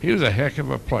was a heck of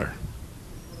a player.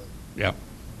 Yep.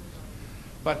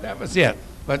 But that was it.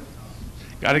 But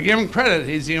got to give him credit.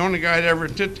 He's the only guy that ever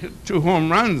hit 2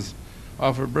 home runs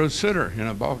off of Bruce Sutter in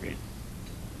a ball game.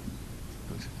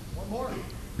 One more.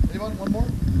 Anyone? One more?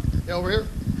 Yeah, over here.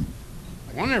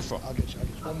 Wonderful. I'll get you.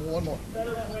 One more.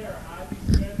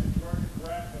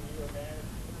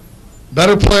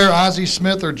 Better player, Ozzie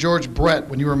Smith or George Brett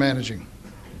when you were managing?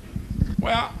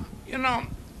 Well, you know,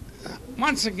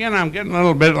 once again, I'm getting a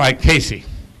little bit like Casey.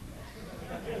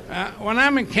 When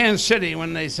I'm in Kansas City,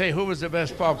 when they say who was the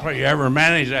best ball player you ever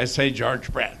managed, I say George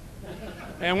Brett.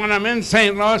 And when I'm in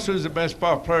St. Louis, who's the best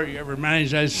ball player you ever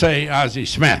managed, I say Ozzie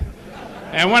Smith.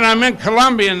 And when I'm in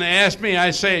Columbia and they ask me,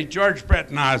 I say George Brett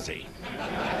and Ozzie.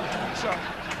 So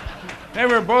they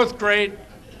were both great.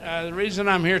 The reason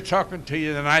I'm here talking to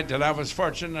you tonight, that I was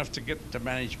fortunate enough to get to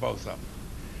manage both of them.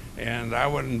 And I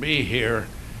wouldn't be here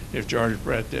if George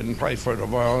Brett didn't play for the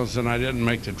Royals and I didn't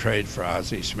make the trade for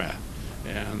Ozzie Smith.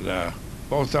 And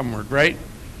both of them were great.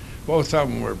 Both of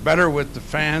them were better with the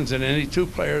fans than any 2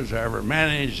 players I ever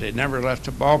managed. They never left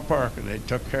the ballpark, and they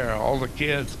took care of all the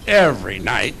kids every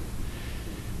night.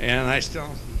 And I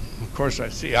still, of course, I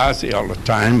see Ozzie all the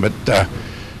time, but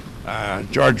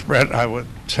George Brett, I would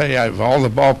say, of all the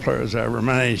ball players I ever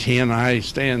managed, he and I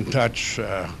stay in touch.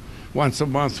 Once a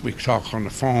month we talk on the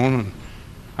phone, and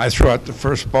I threw out the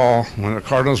first ball when the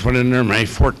Cardinals went in there May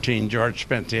 14. George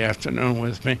spent the afternoon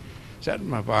with me, sat in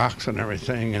my box and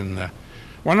everything, and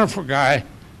wonderful guy,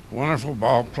 wonderful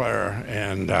ball player,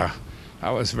 and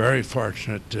I was very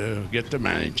fortunate to get to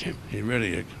manage him. He's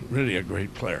really a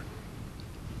great player.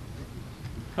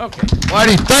 Okay.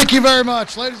 Whitey, thank you very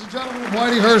much. Ladies and gentlemen,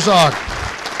 Whitey Herzog.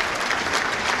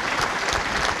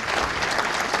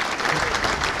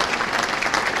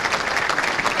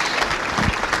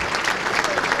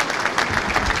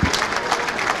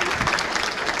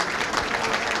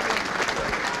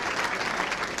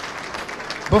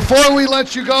 Before we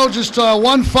let you go, just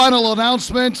one final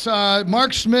announcement.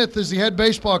 Mark Smith is the head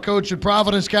baseball coach at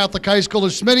Providence Catholic High School.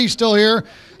 Is Smitty still here?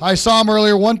 I saw him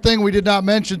earlier. One thing we did not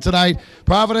mention tonight,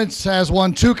 Providence has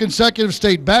won 2 consecutive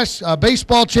state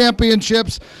baseball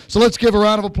championships. So let's give a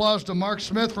round of applause to Mark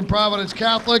Smith from Providence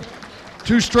Catholic.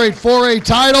 2 straight 4A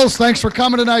titles. Thanks for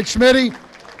coming tonight, Smitty.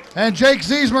 And Jake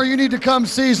Ziesmer, you need to come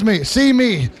see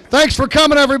me. Thanks for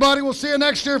coming, everybody. We'll see you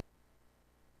next year.